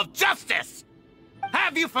hero of justice!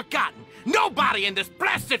 Have you forgotten? Nobody in this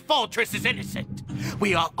blasted fortress is innocent!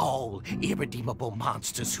 We are all irredeemable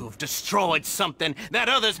monsters who have destroyed something that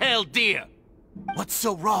others held dear. What's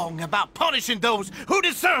so wrong about punishing those who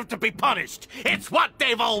deserve to be punished? It's what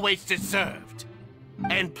they've always deserved.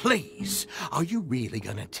 And please, are you really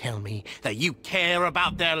gonna tell me that you care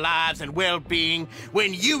about their lives and well-being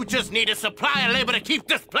when you just need a supply of labor to keep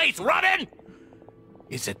this place running?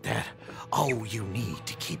 Is it that all you need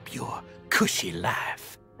to keep your cushy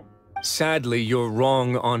life? Sadly, you're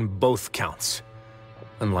wrong on both counts.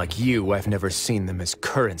 Unlike you, I've never seen them as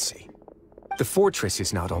currency. The fortress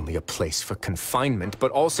is not only a place for confinement,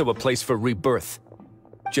 but also a place for rebirth.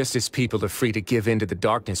 Just as people are free to give in to the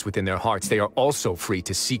darkness within their hearts, they are also free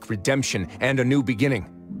to seek redemption and a new beginning.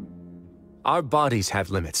 Our bodies have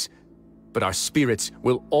limits, but our spirits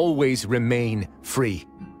will always remain free.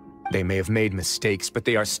 They may have made mistakes, but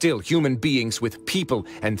they are still human beings with people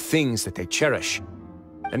and things that they cherish.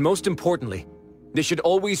 And most importantly, they should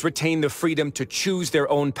always retain the freedom to choose their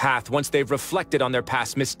own path once they've reflected on their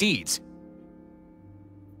past misdeeds.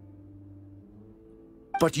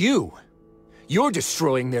 But you You're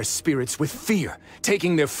destroying their spirits with fear,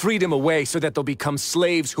 taking their freedom away so that they'll become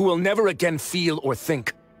slaves who will never again feel or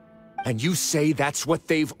think. And you say that's what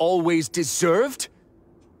they've always deserved?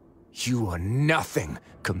 You are nothing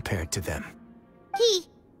compared to them. He's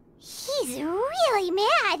really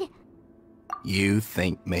mad. You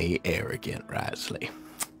think me arrogant, Wriothesley?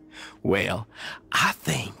 Well, I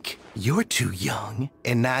think you're too young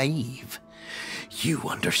and naive. You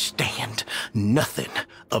understand nothing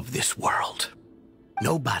of this world.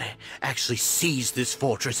 Nobody actually sees this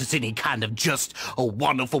fortress as any kind of just a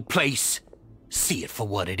wonderful place. See it for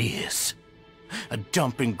what it is. A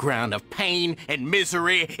dumping ground of pain and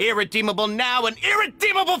misery, irredeemable now and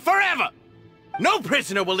irredeemable forever! No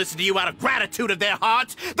prisoner will listen to you out of gratitude of their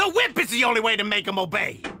hearts. The whip is the only way to make them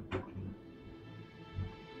obey.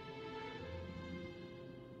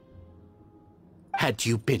 Had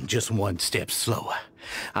you been just one step slower,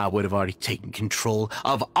 I would have already taken control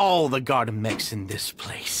of all the garden mechs in this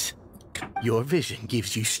place. Your vision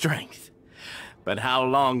gives you strength. But how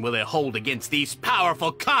long will it hold against these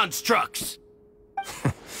powerful constructs?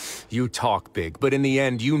 You talk big, but in the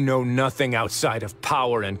end, you know nothing outside of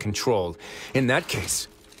power and control. In that case,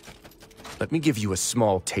 let me give you a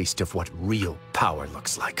small taste of what real power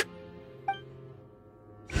looks like.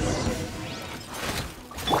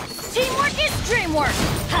 Teamwork is dreamwork!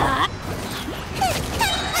 Huh?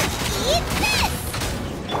 Eat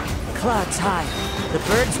this! Clouds high. The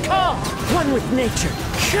birds call. One with nature.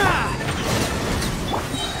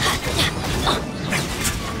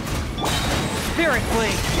 Spirit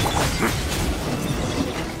Blade.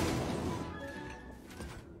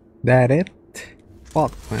 That it?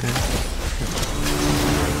 Fuck, man.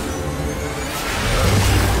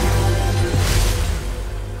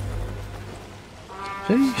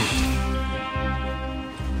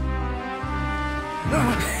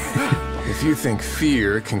 If you think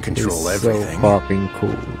fear can control It's everything, so fucking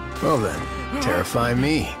cool. well then, terrify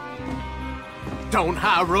me. Don't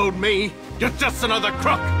high road me. You're just another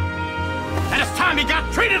crook. And it's time you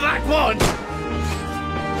got treated like one.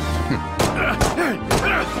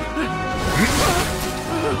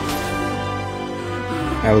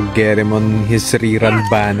 I'll get him on his rerun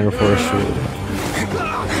banner for sure.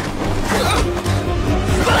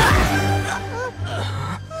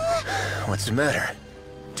 What's the matter?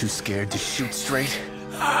 Too scared to shoot straight?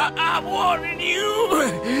 I'm warning you.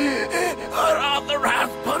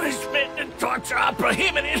 Unauthorized punishment and torture are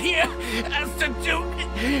prohibited here. As the Duke,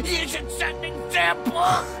 you should set an example.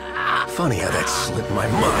 Funny how that slipped my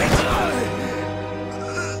mind.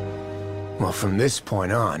 Well, from this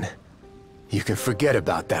point on, you can forget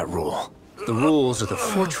about that rule. The rules of the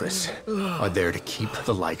fortress are there to keep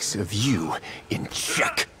the likes of you in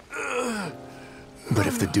check. But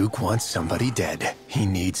if the Duke wants somebody dead, he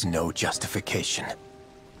needs no justification.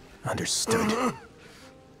 Understood?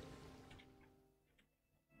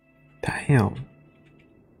 Damn.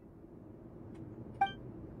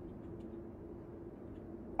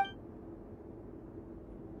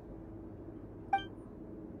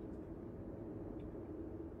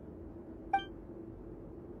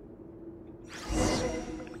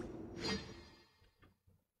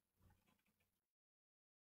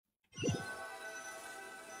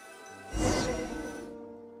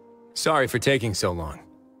 Sorry for taking so long.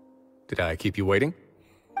 Did I keep you waiting?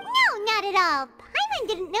 No, not at all. Paimon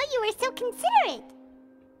didn't know you were so considerate.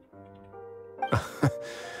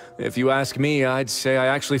 If you ask me, I'd say I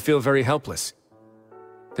actually feel very helpless.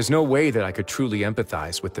 There's no way that I could truly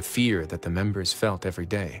empathize with the fear that the members felt every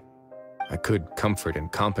day. I could comfort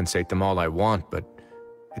and compensate them all I want, but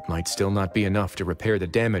it might still not be enough to repair the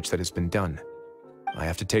damage that has been done. I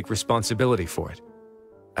have to take responsibility for it,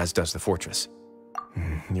 as does the fortress.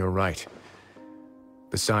 You're right.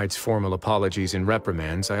 Besides formal apologies and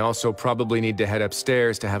reprimands, I also probably need to head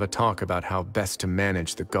upstairs to have a talk about how best to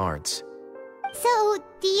manage the guards. So,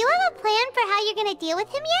 do you have a plan for how you're gonna deal with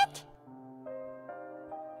him yet?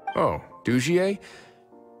 Oh, Dugier?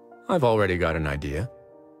 I've already got an idea.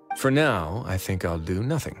 For now, I think I'll do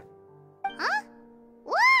nothing. Huh?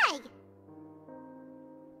 Why?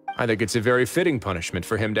 I think it's a very fitting punishment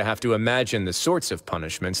for him to have to imagine the sorts of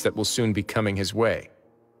punishments that will soon be coming his way.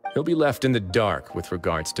 He'll be left in the dark with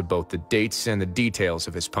regards to both the dates and the details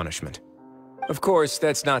of his punishment. Of course,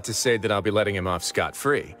 that's not to say that I'll be letting him off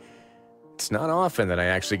scot-free. It's not often that I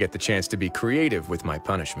actually get the chance to be creative with my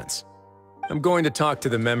punishments. I'm going to talk to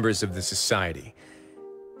the members of the society.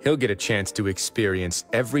 He'll get a chance to experience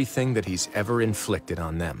everything that he's ever inflicted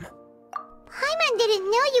on them. Paimon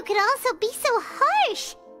didn't know you could also be so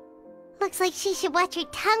harsh. Looks like she should watch her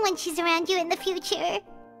tongue when she's around you in the future.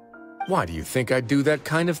 Why do you think I'd do that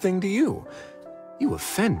kind of thing to you? You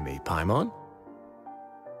offend me, Paimon.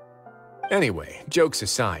 Anyway, jokes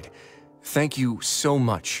aside, thank you so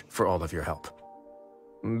much for all of your help.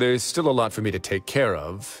 There's still a lot for me to take care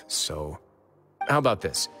of, so... How about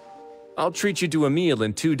this? I'll treat you to a meal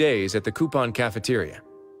in 2 days at the Coupon Cafeteria.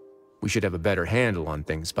 We should have a better handle on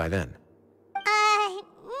things by then. No,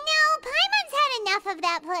 Paimon's had enough of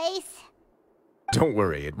that place. Don't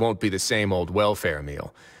worry, it won't be the same old welfare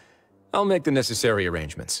meal. I'll make the necessary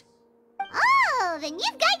arrangements. Oh, then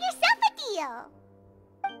you've got yourself a deal.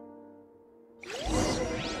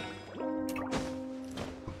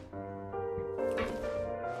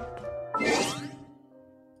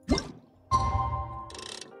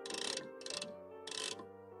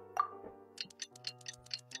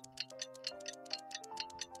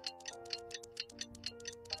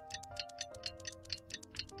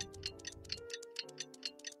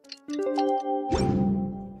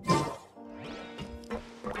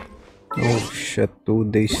 Oh shit,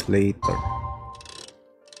 2 days later.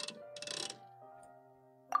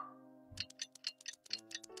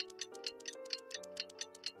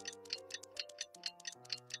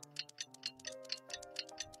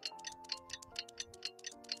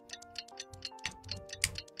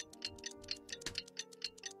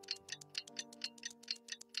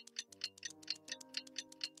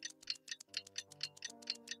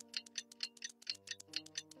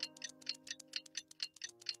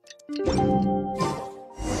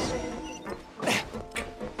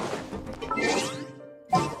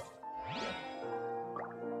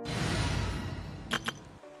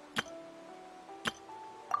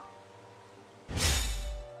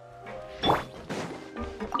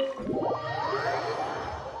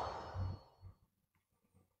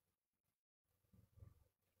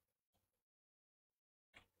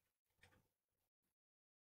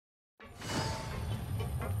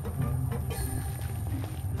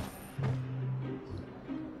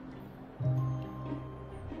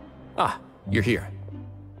 Ah, you're here.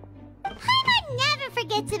 Paimon never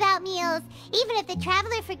forgets about meals. Even if the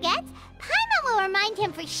traveler forgets, Paimon will remind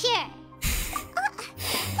him for sure.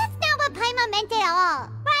 That's not what Paimon meant at all.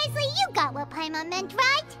 Wriothesley, you got what Paimon meant,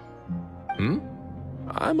 right?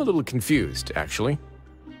 I'm a little confused, actually.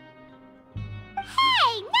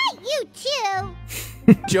 Hey, not you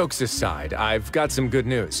too! Jokes aside, I've got some good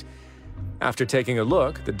news. After taking a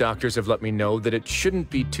look, the doctors have let me know that it shouldn't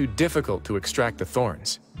be too difficult to extract the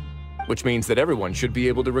thorns, which means that everyone should be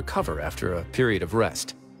able to recover after a period of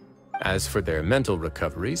rest. As for their mental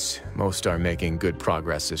recoveries, most are making good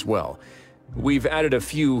progress as well. We've added a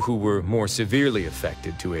few who were more severely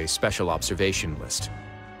affected to a special observation list.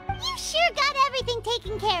 You sure got everything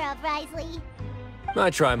taken care of, Wriothesley. I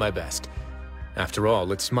try my best. After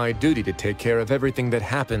all, it's my duty to take care of everything that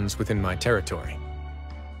happens within my territory.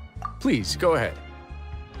 Please, go ahead.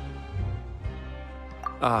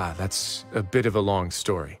 Ah, that's a bit of a long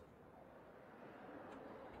story.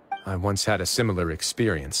 I once had a similar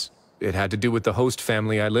experience. It had to do with the host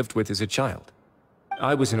family I lived with as a child.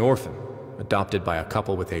 I was an orphan, adopted by a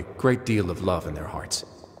couple with a great deal of love in their hearts.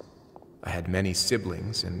 I had many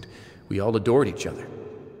siblings, and we all adored each other.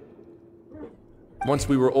 Once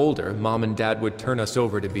we were older, Mom and Dad would turn us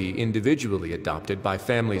over to be individually adopted by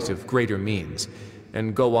families of greater means,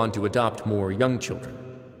 and go on to adopt more young children.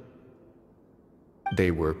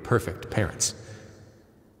 They were perfect parents.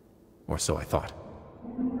 Or so I thought.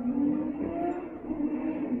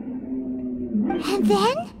 And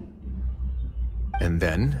then? And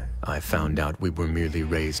then, I found out we were merely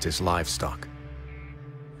raised as livestock.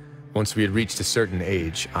 Once we had reached a certain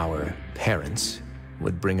age, our parents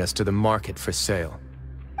would bring us to the market for sale.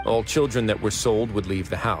 All children that were sold would leave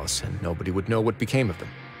the house, and nobody would know what became of them.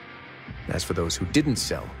 As for those who didn't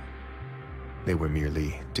sell, they were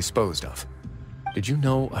merely disposed of. Did you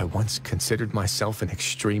know I once considered myself an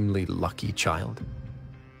extremely lucky child?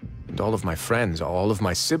 And all of my friends, all of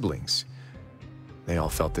my siblings, they all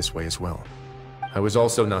felt this way as well. I was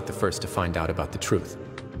also not the first to find out about the truth.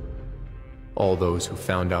 All those who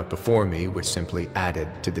found out before me were simply added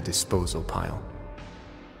to the disposal pile.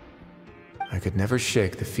 I could never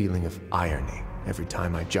shake the feeling of irony every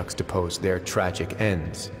time I juxtaposed their tragic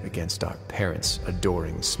ends against our parents'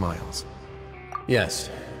 adoring smiles. Yes,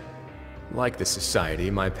 like the society,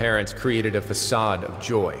 my parents created a facade of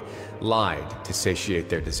joy, lied to satiate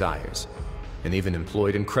their desires, and even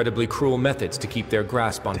employed incredibly cruel methods to keep their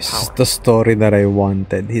grasp on power. This is the story that I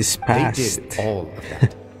wanted, his past. They did all of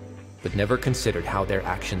that, but never considered how their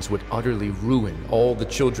actions would utterly ruin all the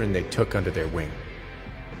children they took under their wing.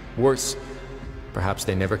 Worse, perhaps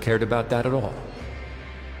they never cared about that at all.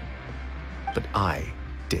 But I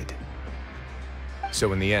did.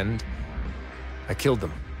 So in the end, I killed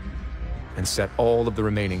them and set all of the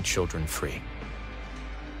remaining children free.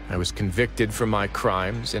 I was convicted for my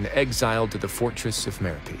crimes and exiled to the fortress of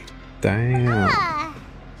Merts. Damn.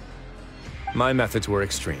 My methods were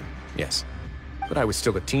extreme, yes, but I was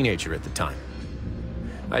still a teenager at the time.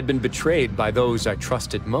 I'd been betrayed by those I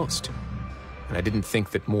trusted most, and I didn't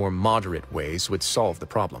think that more moderate ways would solve the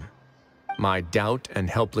problem. My doubt and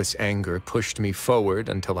helpless anger pushed me forward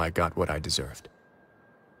until I got what I deserved.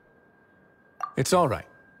 It's all right.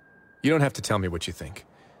 You don't have to tell me what you think.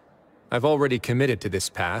 I've already committed to this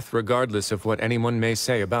path, regardless of what anyone may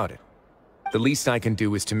say about it. The least I can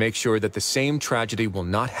do is to make sure that the same tragedy will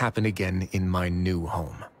not happen again in my new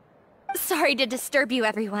home. Sorry to disturb you,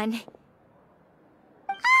 everyone.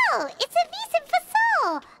 Oh, it's Avis and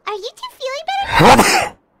Fasol. Are you two feeling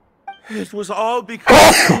better? It was all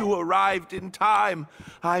because you arrived in time.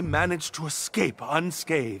 I managed to escape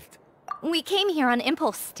unscathed. We came here on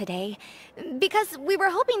impulse today, because we were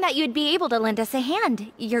hoping that you'd be able to lend us a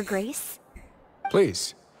hand, Your Grace.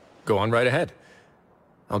 Please, go on right ahead.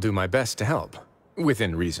 I'll do my best to help.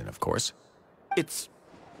 Within reason, of course. It's...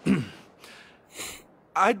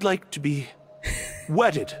 I'd like to be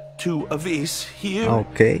wedded to Avis here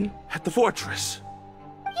at the fortress.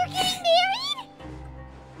 You're getting married?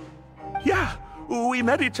 Yeah, we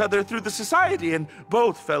met each other through the society and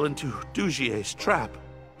both fell into Dugier's trap.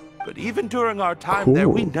 But even during our time there,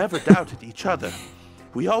 we never doubted each other.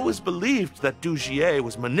 We always believed that Dugier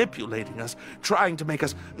was manipulating us, trying to make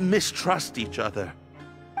us mistrust each other.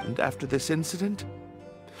 And after this incident,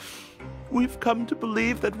 we've come to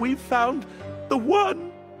believe that we've found the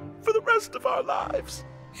one for the rest of our lives.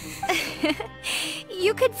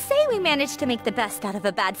 You could say we managed to make the best out of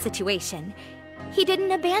a bad situation. He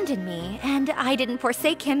didn't abandon me, and I didn't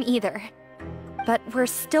forsake him either. But we're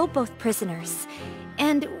still both prisoners.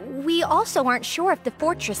 And we also aren't sure if the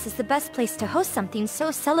fortress is the best place to host something so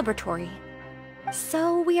celebratory.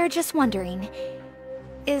 So we are just wondering,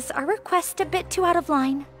 is our request a bit too out of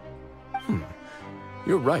line?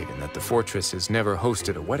 You're right in that the fortress has never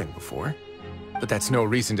hosted a wedding before. But that's no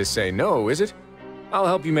reason to say no, is it? I'll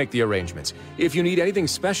help you make the arrangements. If you need anything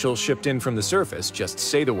special shipped in from the surface, just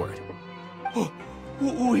say the word. Oh,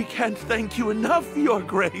 we can't thank you enough, Your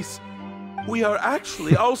Grace. We are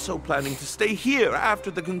actually also planning to stay here after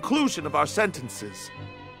the conclusion of our sentences.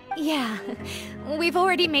 Yeah, we've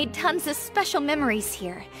already made tons of special memories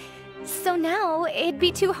here. So now, it'd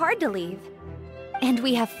be too hard to leave. And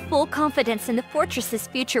we have full confidence in the fortress's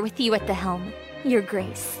future with you at the helm, Your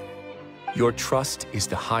Grace. Your trust is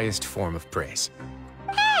the highest form of praise.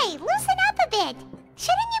 Hey, loosen up a bit.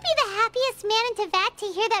 Shouldn't you be the happiest man in Teyvat to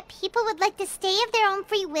hear that people would like to stay of their own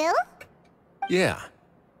free will? Yeah.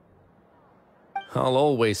 I'll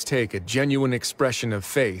always take a genuine expression of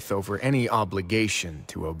faith over any obligation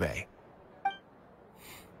to obey.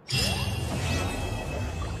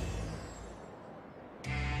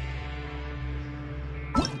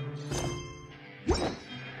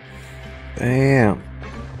 Damn.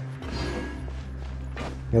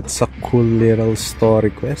 That's a cool little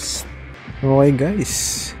story quest. Okay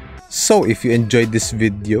guys. So if you enjoyed this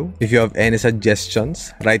video, if you have any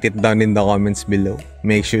suggestions, write it down in the comments below.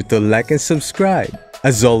 Make sure to like and subscribe.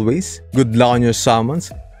 As always, good luck on your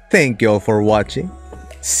summons. Thank you all for watching.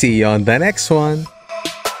 See you on the next one.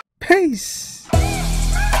 Peace!